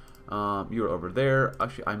hurting. You're over there.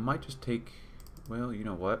 Actually, I might just take... Well, you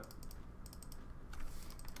know what?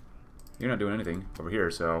 You're not doing anything over here,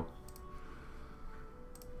 so...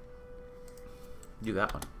 Do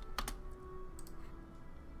that one.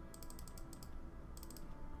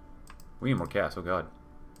 We need more CAS, oh god.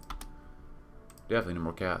 Definitely need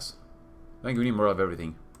more CAS. I think we need more of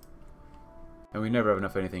everything. And we never have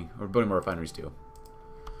enough of anything. We're building more refineries too.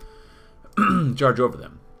 Charge over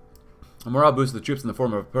them. A morale boost to the troops in the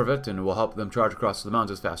form of a perfect and will help them charge across the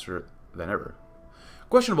mountains faster than ever.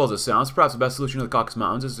 Questionable as it sounds, perhaps the best solution to the Caucasus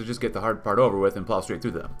Mountains is to just get the hard part over with and plow straight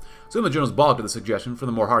through them. Some of the generals balked at the suggestion for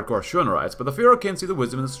the more hardcore Schoenerites, but the Führer can see the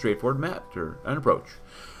wisdom in this straightforward matter and approach.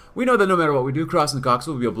 We know that no matter what we do, crossing the Caucasus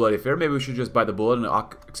will be a bloody affair. Maybe we should just bite the bullet and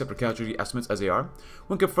accept our casualty estimates as they are.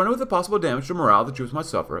 When confronted with the possible damage to morale the troops might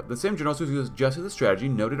suffer, the same generals who suggested the strategy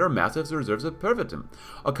noted our massive reserves of Pervitin,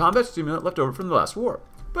 a combat stimulant left over from the last war.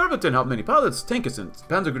 Pervitin helped many pilots, tankists, and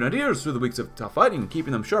panzer grenadiers through the weeks of tough fighting,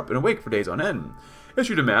 keeping them sharp and awake for days on end.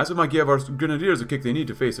 Issued a mass, it might give our grenadiers the kick they need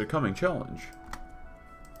to face their coming challenge.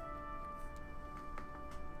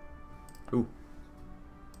 Ooh.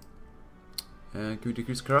 And can we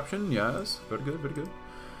decrease corruption? Yes. Very good, very good.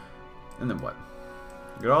 And then what?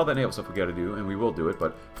 We got all that naval stuff we gotta do, and we will do it,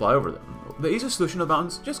 but fly over them. The easiest solution to the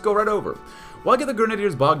mountains, just go right over. Why get the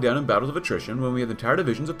grenadiers bogged down in battles of attrition when we have entire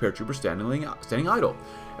divisions of paratroopers standing idle?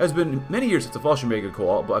 It has been many years since the Fallschirmjäger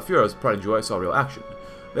co-op, but Führer's pride and joy saw real action.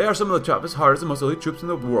 They are some of the toughest, hardest, and most elite troops in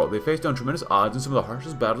the world. They faced down tremendous odds in some of the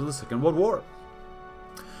harshest battles of the Second World War,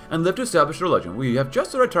 and live to establish their legend. We have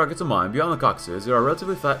just the right targets in mind. Beyond the Caucasus, there are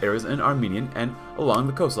relatively flat areas in Armenian and along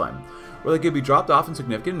the coastline, where they could be dropped off in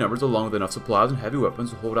significant numbers along with enough supplies and heavy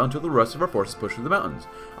weapons to hold on until the rest of our forces push through the mountains.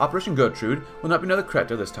 Operation Gertrude will not be another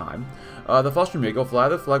Kreta this time. The Fallschirmjäger will fly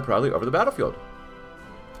the flag proudly over the battlefield.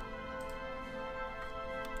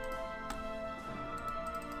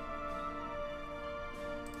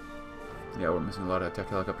 Yeah, we're missing a lot of attack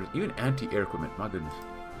helicopters, even anti-air equipment, my goodness.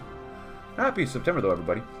 Happy September though,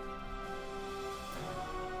 everybody.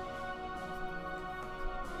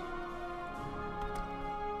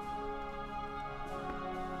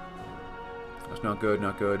 That's not good,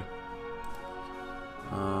 not good.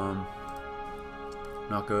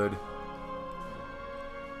 Not good.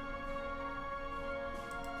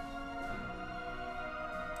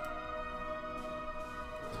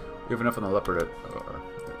 We have enough on the Leopard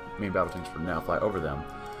main battle tanks for now. Fly over them.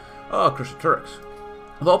 Oh, crush the Turks.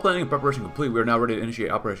 With all planning and preparation complete, we are now ready to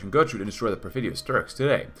initiate Operation Gertrude and destroy the perfidious Turks.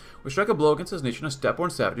 Today, we strike a blow against this nation of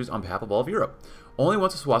step-born savages on behalf of all of Europe. Only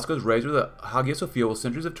once the swastika is raised over the Hagia Sophia will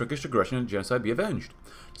centuries of Turkish aggression and genocide be avenged.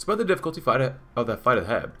 Despite the difficulty of the fight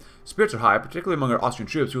ahead, spirits are high, particularly among our Austrian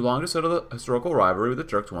troops who long to settle the historical rivalry with the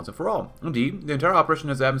Turks once and for all. Indeed, the entire operation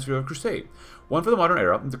has the atmosphere of a crusade, one for the modern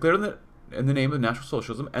era, declared in the name of National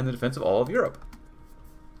Socialism and the defense of all of Europe.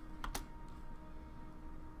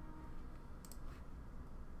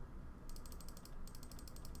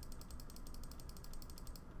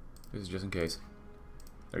 This is just in case.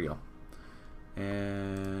 There you go.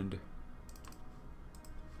 And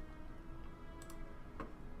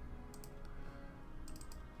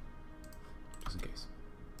just in case.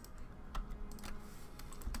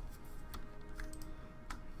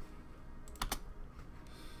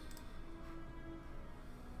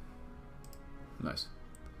 Nice.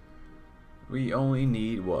 We only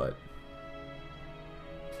need what?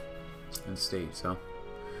 In states, huh?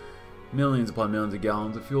 Millions upon millions of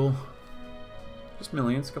gallons of fuel. Just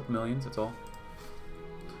millions, a couple millions, that's all.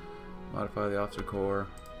 Modify the officer corps.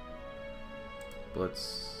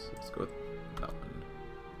 Let's go with that one.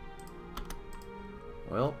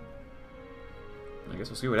 Well, I guess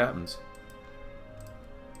we'll see what happens.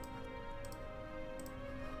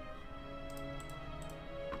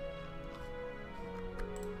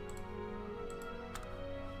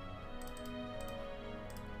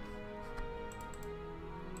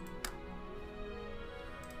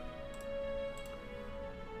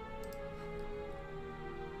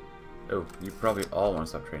 Oh, you probably all want to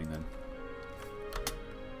stop training then.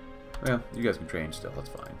 Well, you guys can train still, that's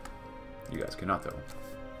fine. You guys cannot, though.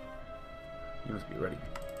 You must be ready.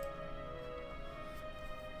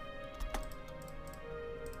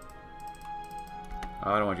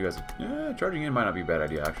 I don't want you guys to... charging in might not be a bad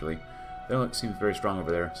idea, actually. They don't seem very strong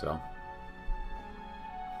over there, so...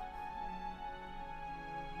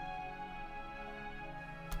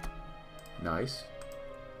 Nice.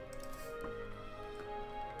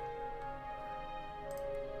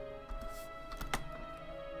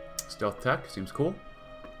 Stealth tech seems cool.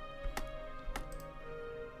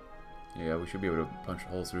 Yeah, we should be able to punch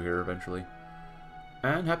holes through here eventually.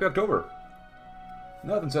 And happy October!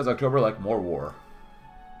 Nothing says October like more war.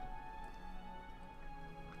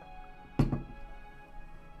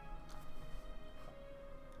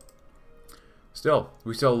 Still,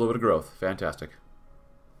 we still have a little bit of growth. Fantastic.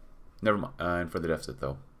 Never mind. And for the deficit,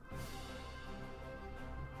 though.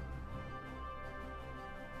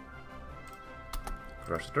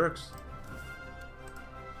 Crush the Turks.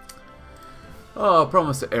 Oh,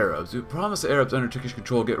 promise the Arabs. We promise the Arabs under Turkish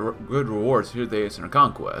control get good rewards here they in a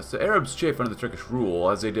conquest. The Arabs chafe under the Turkish rule,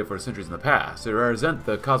 as they did for centuries in the past. They resent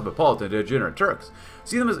the cosmopolitan degenerate Turks,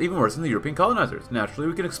 see them as even worse than the European colonizers. Naturally,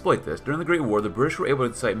 we can exploit this. During the Great War, the British were able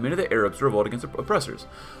to incite many of the Arabs to revolt against oppressors,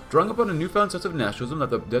 drawing upon a newfound sense of nationalism that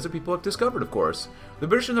the desert people have discovered, of course. The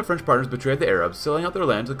British and their French partners betrayed the Arabs, selling out their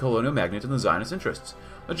land to the colonial magnates and the Zionist interests.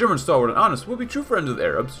 The Germans, stalwart and honest, will be true friends of the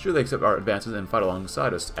Arabs, should they accept our advances and fight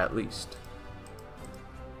alongside us, at least.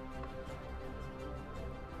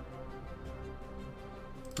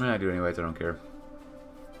 I do anyways, I don't care.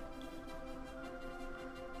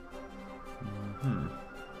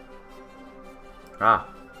 Ah!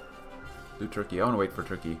 Do Turkey. I want to wait for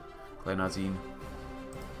Turkey. Clanazine.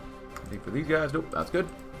 I think for these guys, nope, that's good.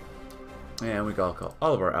 And we gotta call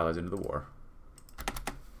all of our allies into the war.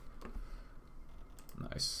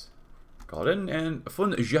 Nice. Call it in, and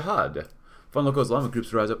fund jihad. Fund local Islamic groups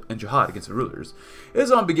to rise up and jihad against the rulers.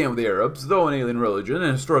 Islam began with the Arabs, though an alien religion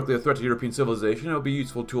and historically a threat to European civilization. It will be a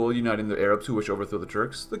useful tool uniting the Arabs who wish to overthrow the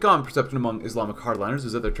Turks. The common perception among Islamic hardliners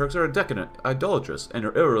is that the Turks are a decadent, idolatrous, and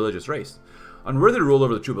irreligious race, unworthy to rule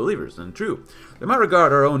over the true believers. And true, they might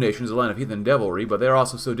regard our own nation as a land of heathen devilry, but they are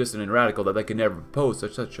also so distant and radical that they can never pose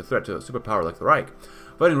such a threat to a superpower like the Reich.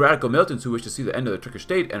 Fighting radical militants who wish to see the end of the Turkish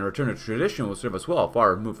state and return to tradition will serve us well,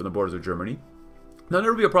 far removed from the borders of Germany. There'll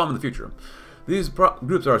never be a problem in the future. These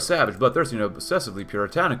groups are savage, bloodthirsty, and obsessively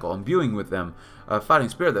puritanical, imbuing with them a fighting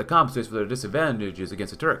spirit that compensates for their disadvantages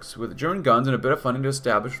against the Turks. With German guns and a bit of funding to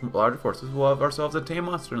establish larger forces, we'll have ourselves a tame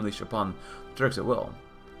monster unleashed upon the Turks at will.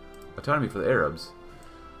 Autonomy for the Arabs.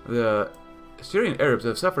 The Syrian Arabs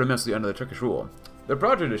have suffered immensely under the Turkish rule. Their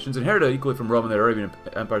proud traditions, inherited equally from Rome and the Arabian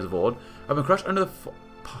empires of old, have been crushed under the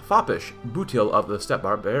foppish boot-heel of the steppe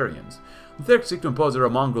barbarians. The Turks seek to impose their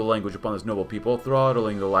mongrel language upon this noble people,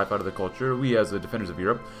 throttling the life out of the culture. We, as the defenders of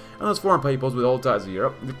Europe, and those foreign peoples with old ties to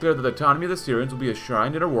Europe, declare that the autonomy of the Syrians will be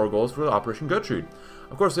enshrined in our war goals for Operation Gertrude.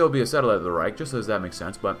 Of course, they will be a satellite of the Reich, just as that makes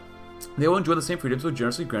sense, but they will enjoy the same freedoms so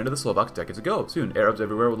generously granted the Slovaks decades ago. Soon, Arabs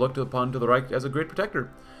everywhere will look upon the Reich as a great protector.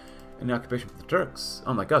 And the occupation for the Turks.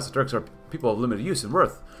 Unlike us, the Turks are people of limited use and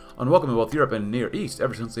worth, unwelcome in both Europe and Near East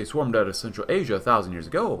ever since they swarmed out of Central Asia 1,000 years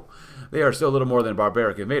ago. They are still little more than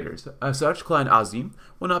barbaric invaders. As such, Clan Azim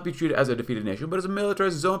will not be treated as a defeated nation, but as a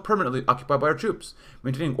militarized zone permanently occupied by our troops.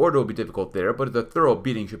 Maintaining order will be difficult there, but the thorough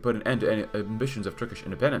beating should put an end to any ambitions of Turkish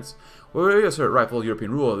independence. We'll reassert rightful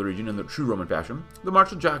European rule of the region in the true Roman fashion. The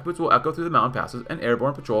march of jackboots will echo through the mountain passes, and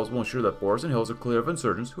airborne patrols will ensure that forests and hills are clear of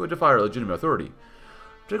insurgents who would defy our legitimate authority.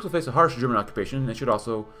 Turks will face a harsh German occupation, and it should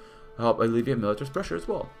also help alleviate military pressure as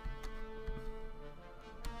well.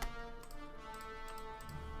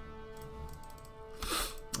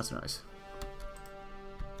 That's nice.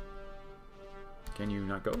 Can you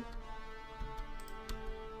not go?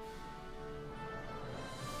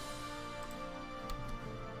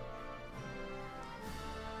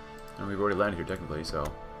 And we've already landed here technically, so.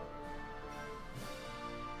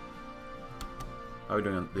 How are we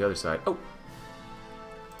doing on the other side? Oh!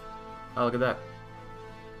 Oh, look at that.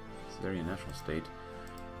 Syrian national state.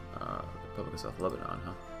 Republic of South Lebanon,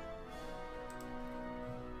 huh?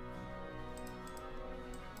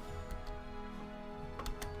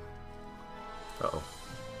 Uh-oh.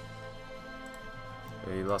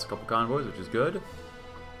 They lost a couple convoys, which is good.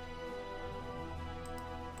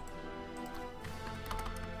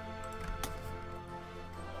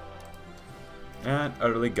 And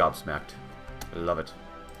utterly gobsmacked. I love it.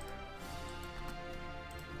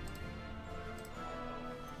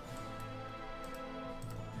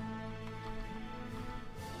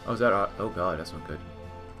 Oh, is that... oh god, that's not good.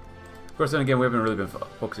 Of course, then again, we haven't really been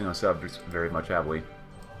focusing on subs very much, have we? There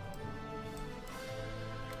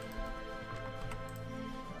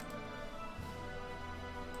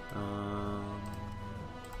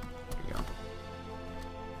you go.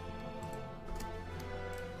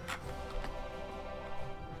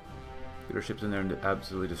 Get our ships in there and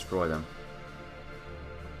absolutely destroy them.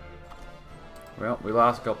 Well, we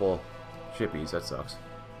lost a couple shippies. That sucks.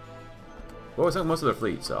 Well, we sunk most of their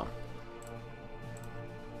fleet, so.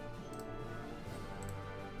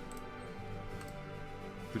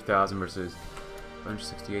 $2,000 versus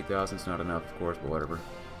 168,000 is not enough, of course, but whatever.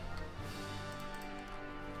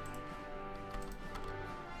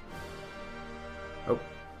 Oh.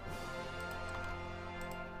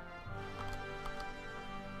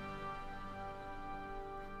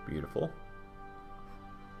 Beautiful.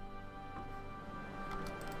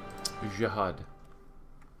 Jihad.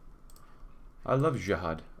 I love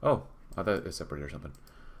Jihad. Oh, I thought it's separated or something.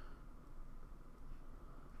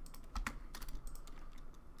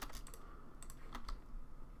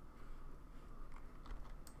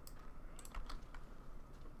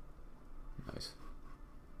 Nice.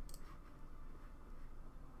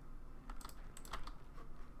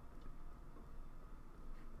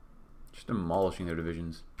 Just demolishing their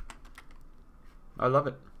divisions. I love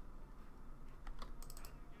it.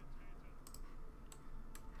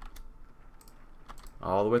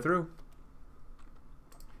 All the way through.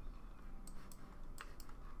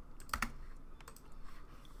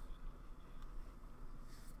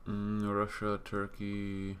 Russia,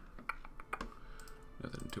 Turkey.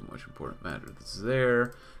 Nothing too much important matter that's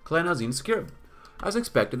there. Clan Hazin secured. As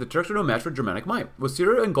expected, the Turks were no match for Germanic might. With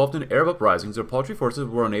Syria engulfed in Arab uprisings, their paltry forces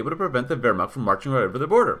were unable to prevent the Wehrmacht from marching right over the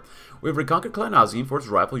border. We have reconquered Clan Hazin for its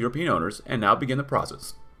rightful European owners, and now begin the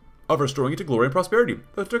process of restoring it to glory and prosperity.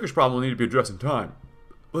 The Turkish problem will need to be addressed in time.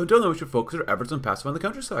 But until then, we should focus our efforts on pacifying the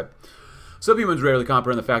countryside. Subhumans rarely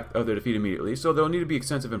comprehend the fact of their defeat immediately, so there will need to be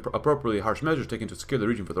extensive and appropriately harsh measures taken to secure the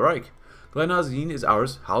region for the Reich. Clan Hazin is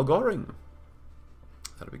ours, Hal Goring.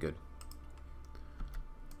 That'll be good.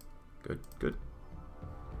 Good, good.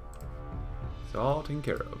 It's all taken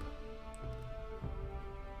care of.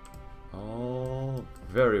 All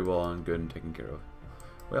very well and good and taken care of.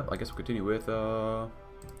 Well, I guess we'll continue with,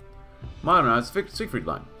 modernized Siegfried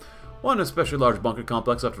Line. One especially large bunker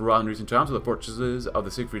complex left to rot in recent times with the fortresses of the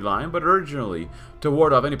Siegfried Line, but originally to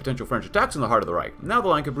ward off any potential French attacks in the heart of the Reich. Now the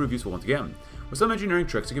line can prove useful once again. With some engineering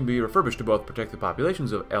tricks, it can be refurbished to both protect the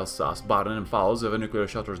populations of Alsace, Baden, and Pfalz if a nuclear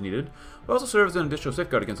shelter is needed, but also serve as an additional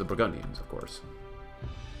safeguard against the Burgundians, of course.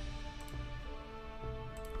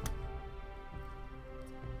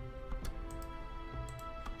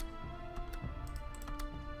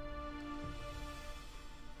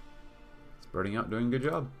 Spreading out, doing a good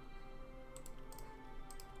job.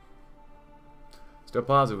 Still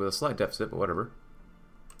positive with a slight deficit, but whatever.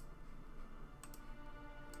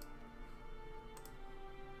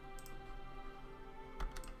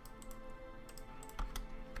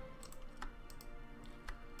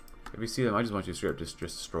 If you see them, I just want you to straight up just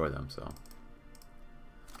destroy them, so.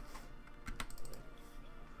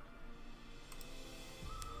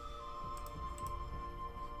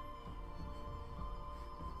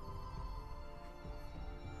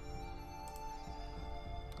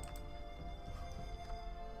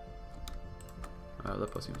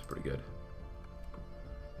 Aleppo seems pretty good.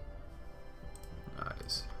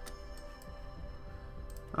 Nice.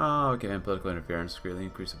 Oh, okay, and political interference greatly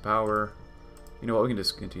increase the power. You know what, we can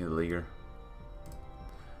just continue the leaguer.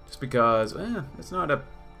 Just because, it's not a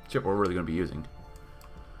chip we're really going to be using.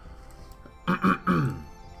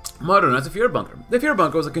 Modernize the Führer bunker. The Führer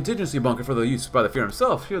bunker was a contingency bunker for the use by the Führer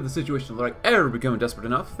himself. Should the situation like ever become desperate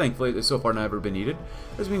enough, thankfully it has so far never been needed.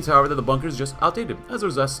 This means, however, that the bunker is just outdated, as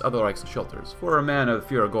there's less other Reich's shelters. For a man of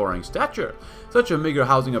Führer Goring's stature, such a meager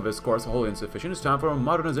housing of his course wholly insufficient. It's time for a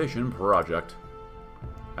modernization project.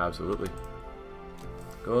 Absolutely.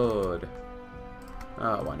 Good.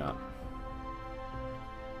 Why not?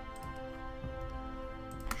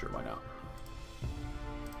 Sure, why not?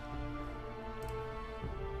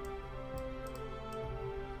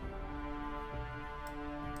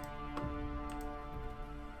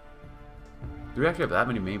 Do we actually have that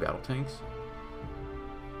many main battle tanks?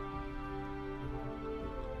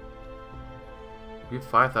 We have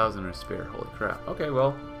 5,000 in spare. Holy crap. Okay,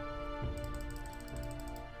 well.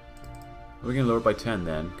 We can lower it by 10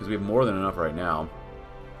 then, because we have more than enough right now.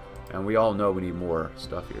 And we all know we need more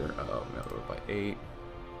stuff here. Oh, we gotta lower it by 8.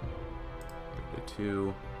 To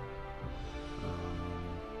 2.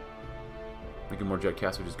 Making more jet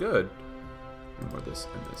cast, which is good. And more of this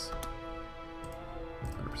and this.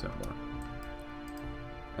 100% more.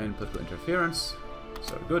 And political interference.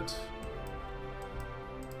 So good.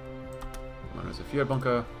 There's a Fiat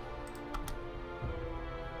bunker.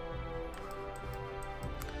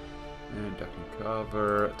 And ducking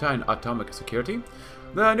cover. Titan atomic security.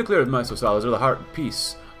 The nuclear missile silos are the heart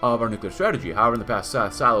piece of our nuclear strategy. However, in the past,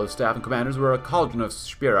 silos, staff, and commanders were a cauldron of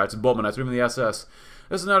Spearites and Bolmanites, or even the SS.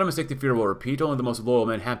 This is not a mistake the Führer will repeat. Only the most loyal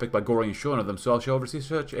men handpicked by Goring and Schoen of themselves shall oversee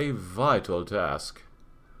such a vital task.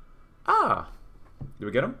 Ah! Did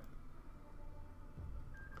we get him?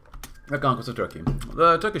 The conquest of Turkey.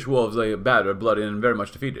 The Turkish wolves lay battered, bloody, and very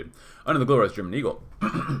much defeated under the glorious German eagle.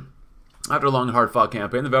 After a long and hard-fought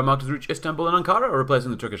campaign, the Wehrmacht has reached Istanbul and Ankara,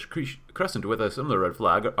 replacing the Turkish crescent with a similar red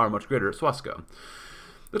flag, our much greater swastika.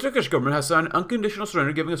 The Turkish government has signed unconditional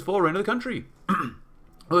surrender, giving us full reign of the country.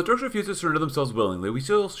 While the Turks refuse to surrender themselves willingly, we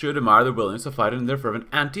still should admire their willingness to fight in their fervent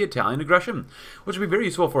anti-Italian aggression, which would be very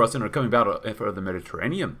useful for us in our coming battle for the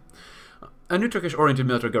Mediterranean. A new Turkish-oriented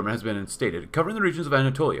military government has been instated, covering the regions of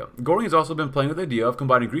Anatolia. Goring has also been playing with the idea of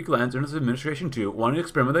combining Greek lands in his administration too, wanting to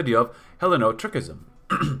experiment with the idea of Helleno-Turkism.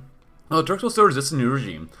 While the Turks will still resist the new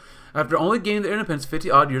regime, after only gaining their independence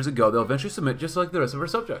 50-odd years ago, they'll eventually submit just like the rest of our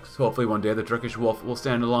subjects. Hopefully one day the Turkish wolf will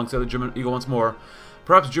stand alongside the German eagle once more.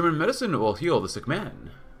 Perhaps German medicine will heal the sick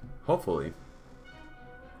man. Hopefully.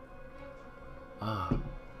 Ah,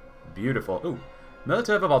 beautiful. Ooh,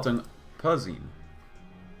 Militärverwaltung Pazin.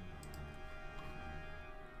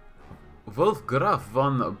 Wolf Graf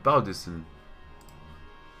von Baudissin.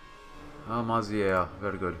 Ah, Mazier,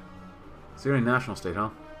 very good. Syrian national state,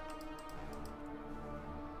 huh?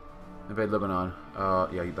 Invade Lebanon.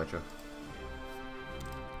 Yeah, you betcha.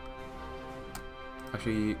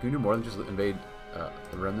 Actually, can we do more than just invade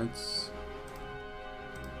the remnants?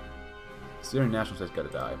 Syrian national state's gotta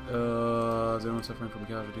die. Is anyone suffering from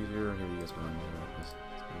casualties here? Here, you guys go in here.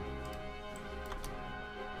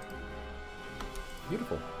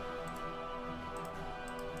 Beautiful.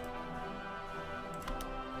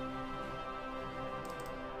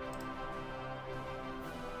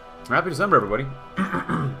 Happy December, everybody.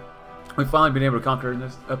 We've finally been able to conquer in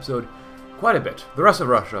this episode quite a bit. The rest of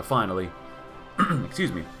Russia, finally.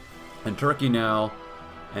 Excuse me. And Turkey now.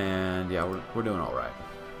 And yeah, we're doing alright.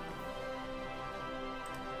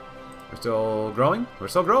 We're still growing? We're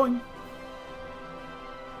still growing.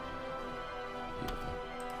 Beautiful.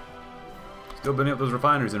 Still building up those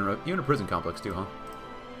refineries and even a prison complex too, huh?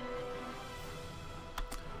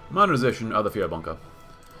 Modernization of the Führerbunker.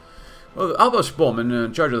 Well, with Albert Spohlmann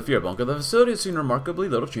in charge of the Führerbunker, the facility has seen remarkably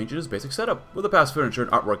little change in its basic setup, with the past furniture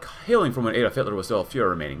and artwork hailing from when Adolf Hitler was still a Führer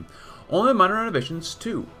remaining. Only minor renovations,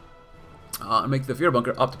 too, make the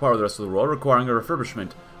Führerbunker up to par with the rest of the world, requiring a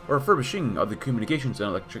refurbishment or refurbishing of the communications and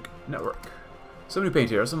electric network. Some new paint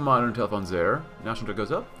here, some modern telephones there. National debt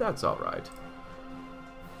goes up, that's alright.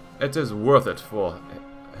 It is worth it for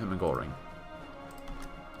him and Goring.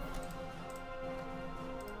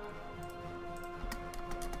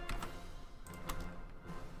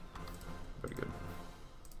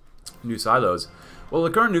 New silos. While the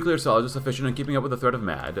current nuclear silos are sufficient in keeping up with the threat of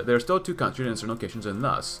MAD, there are still two concentrated in certain locations, and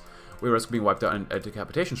thus, we risk being wiped out in a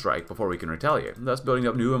decapitation strike before we can retaliate, thus building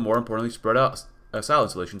up new and more importantly spread out silo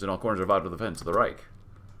installations in all corners of vital defense of the Reich.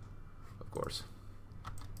 Of course.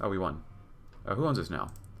 Oh, we won. Who owns this now?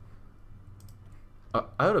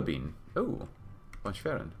 Autobean. Oh, von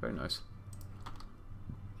Schwerin. Very nice.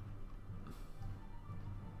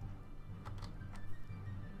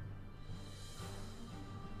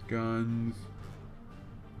 Guns.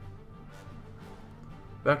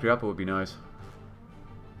 Factory output would be nice.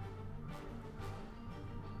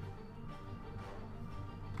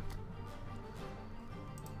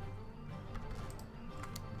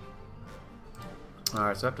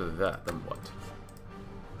 Alright, so after that, then what?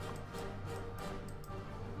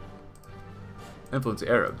 Influence the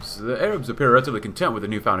Arabs. The Arabs appear relatively content with the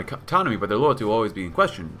newfound autonomy, but their loyalty will always be in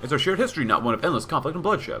question. It's our shared history, not one of endless conflict and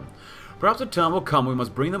bloodshed. Perhaps a time will come we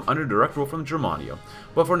must bring them under direct rule from Germania,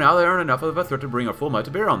 but for now they aren't enough of a threat to bring our full might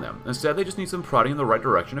to bear on them. Instead, they just need some prodding in the right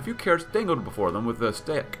direction, a few carrots dangled before them with the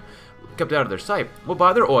stick kept out of their sight. We'll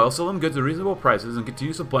buy their oil, sell them goods at reasonable prices, and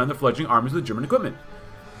continue supplying their fledgling armies with German equipment.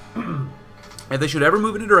 If they should ever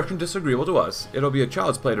move in a direction disagreeable to us, it'll be a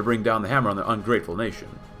child's play to bring down the hammer on their ungrateful nation.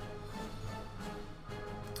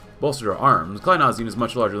 Bolster our arms. Kleinazine is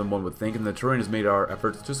much larger than one would think, and the terrain has made our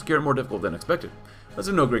efforts to secure it more difficult than expected. That's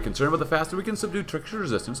of no great concern, but the faster we can subdue Turkish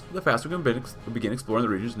resistance, the faster we can begin exploring the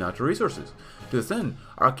region's natural resources. To this end,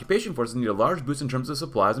 our occupation forces need a large boost in terms of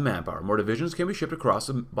supplies and manpower. More divisions can be shipped across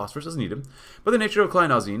the Bosphorus as needed, but the nature of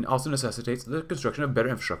Kleinazine also necessitates the construction of better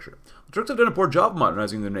infrastructure. The Turks have done a poor job of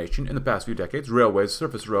modernizing their nation in the past few decades. Railways,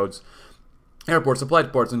 surface roads, airports, supply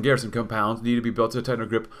ports, and garrison compounds need to be built to tighten our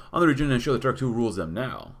grip on the region and show the Turks who rules them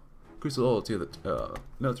now. Increase the loyalty of the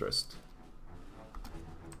militarist.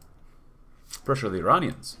 pressure the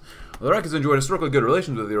Iranians. The Reich has enjoyed historically good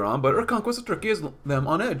relations with Iran, but our conquest of Turkey has them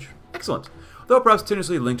on edge. Excellent. Though perhaps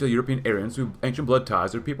tenuously linked to European Aryans through ancient blood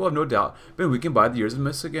ties, their people have no doubt been weakened by the years of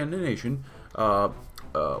miscegenation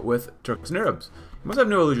with Turks and Arabs. You must have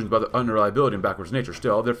no illusions about the unreliability and backwards nature.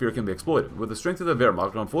 Still, their fear can be exploited. With the strength of the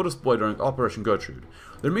Wehrmacht on full display during Operation Gertrude,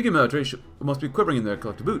 their meager military must be quivering in their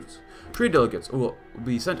collective boots. Trade delegates will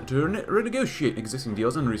be sent to renegotiate existing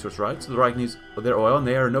deals and resource rights. The Reich needs their oil, and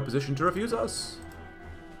they are in no position to refuse us.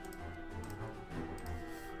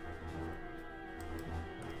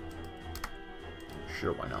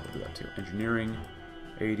 Sure, why not? We'll do that too. Engineering,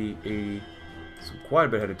 80. So quite a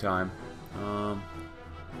bit ahead of time.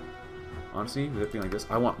 Honestly, with it being like this,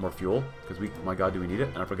 I want more fuel, because my god, do we need it?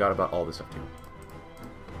 And I forgot about all this stuff too.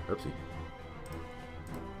 Oopsie.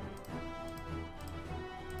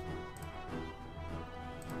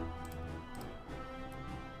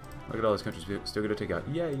 Look at all those countries we're still going to take out.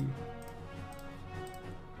 Yay!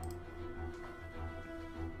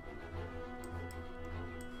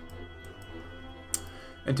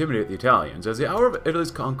 Intimidate the Italians. As the hour of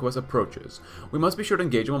Italy's conquest approaches, we must be sure to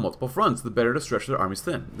engage them on multiple fronts, the better to stretch their armies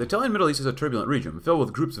thin. The Italian Middle East is a turbulent region, filled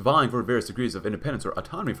with groups vying for various degrees of independence or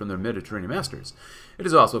autonomy from their Mediterranean masters. It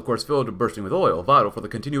is also, of course, filled to bursting with oil, vital for the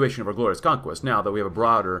continuation of our glorious conquest, now that we have a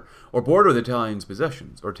broader or border with Italian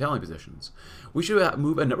possessions. We should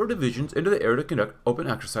move a number of divisions into the air to conduct open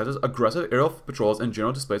exercises, aggressive aerial patrols, and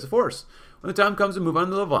general displays of force. When the time comes to move on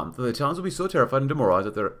to the Levant, the Italians will be so terrified and demoralized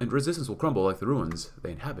that their resistance will crumble like the ruins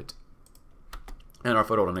they inhabit. And our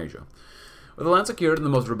foothold in Asia. With the land secured and the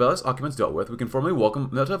most rebellious occupants dealt with, we can formally welcome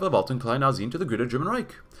Melta Valt and Klein Azin to the grid of German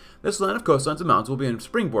Reich. This land of coastlines and mountains will be a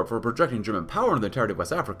springboard for projecting German power in the entirety of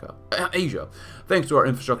West Africa, Asia, thanks to our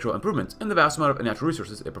infrastructural improvements and the vast amount of natural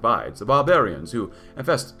resources it provides. The barbarians who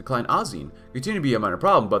infest Klein Azin continue to be a minor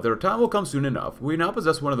problem, but their time will come soon enough. We now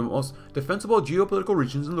possess one of the most defensible geopolitical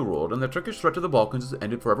regions in the world, and the Turkish threat to the Balkans is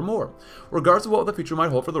ended forevermore. Regardless of what the future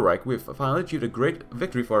might hold for the Reich, we have finally achieved a great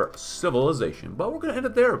victory for our civilization. But we're going to end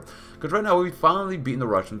it there, because right now we've finally beaten the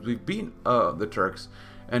Russians, we've beaten the Turks,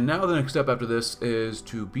 and now the next step after this is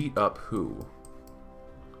to beat up who?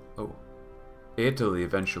 Oh, Italy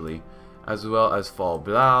eventually, as well as Fall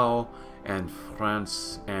Blau and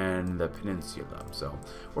France and the Peninsula. So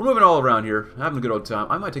we're moving all around here, having a good old time.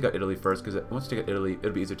 I might take out Italy first, because once you take out Italy,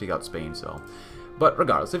 it'll be easier to take out Spain. So, but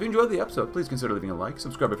regardless, if you enjoyed the episode, please consider leaving a like,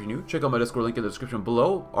 subscribe if you're new, check out my Discord link in the description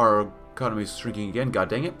below. Our economy is shrinking again, god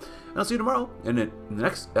dang it. And I'll see you tomorrow in the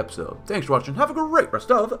next episode. Thanks for watching. Have a great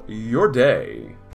rest of your day.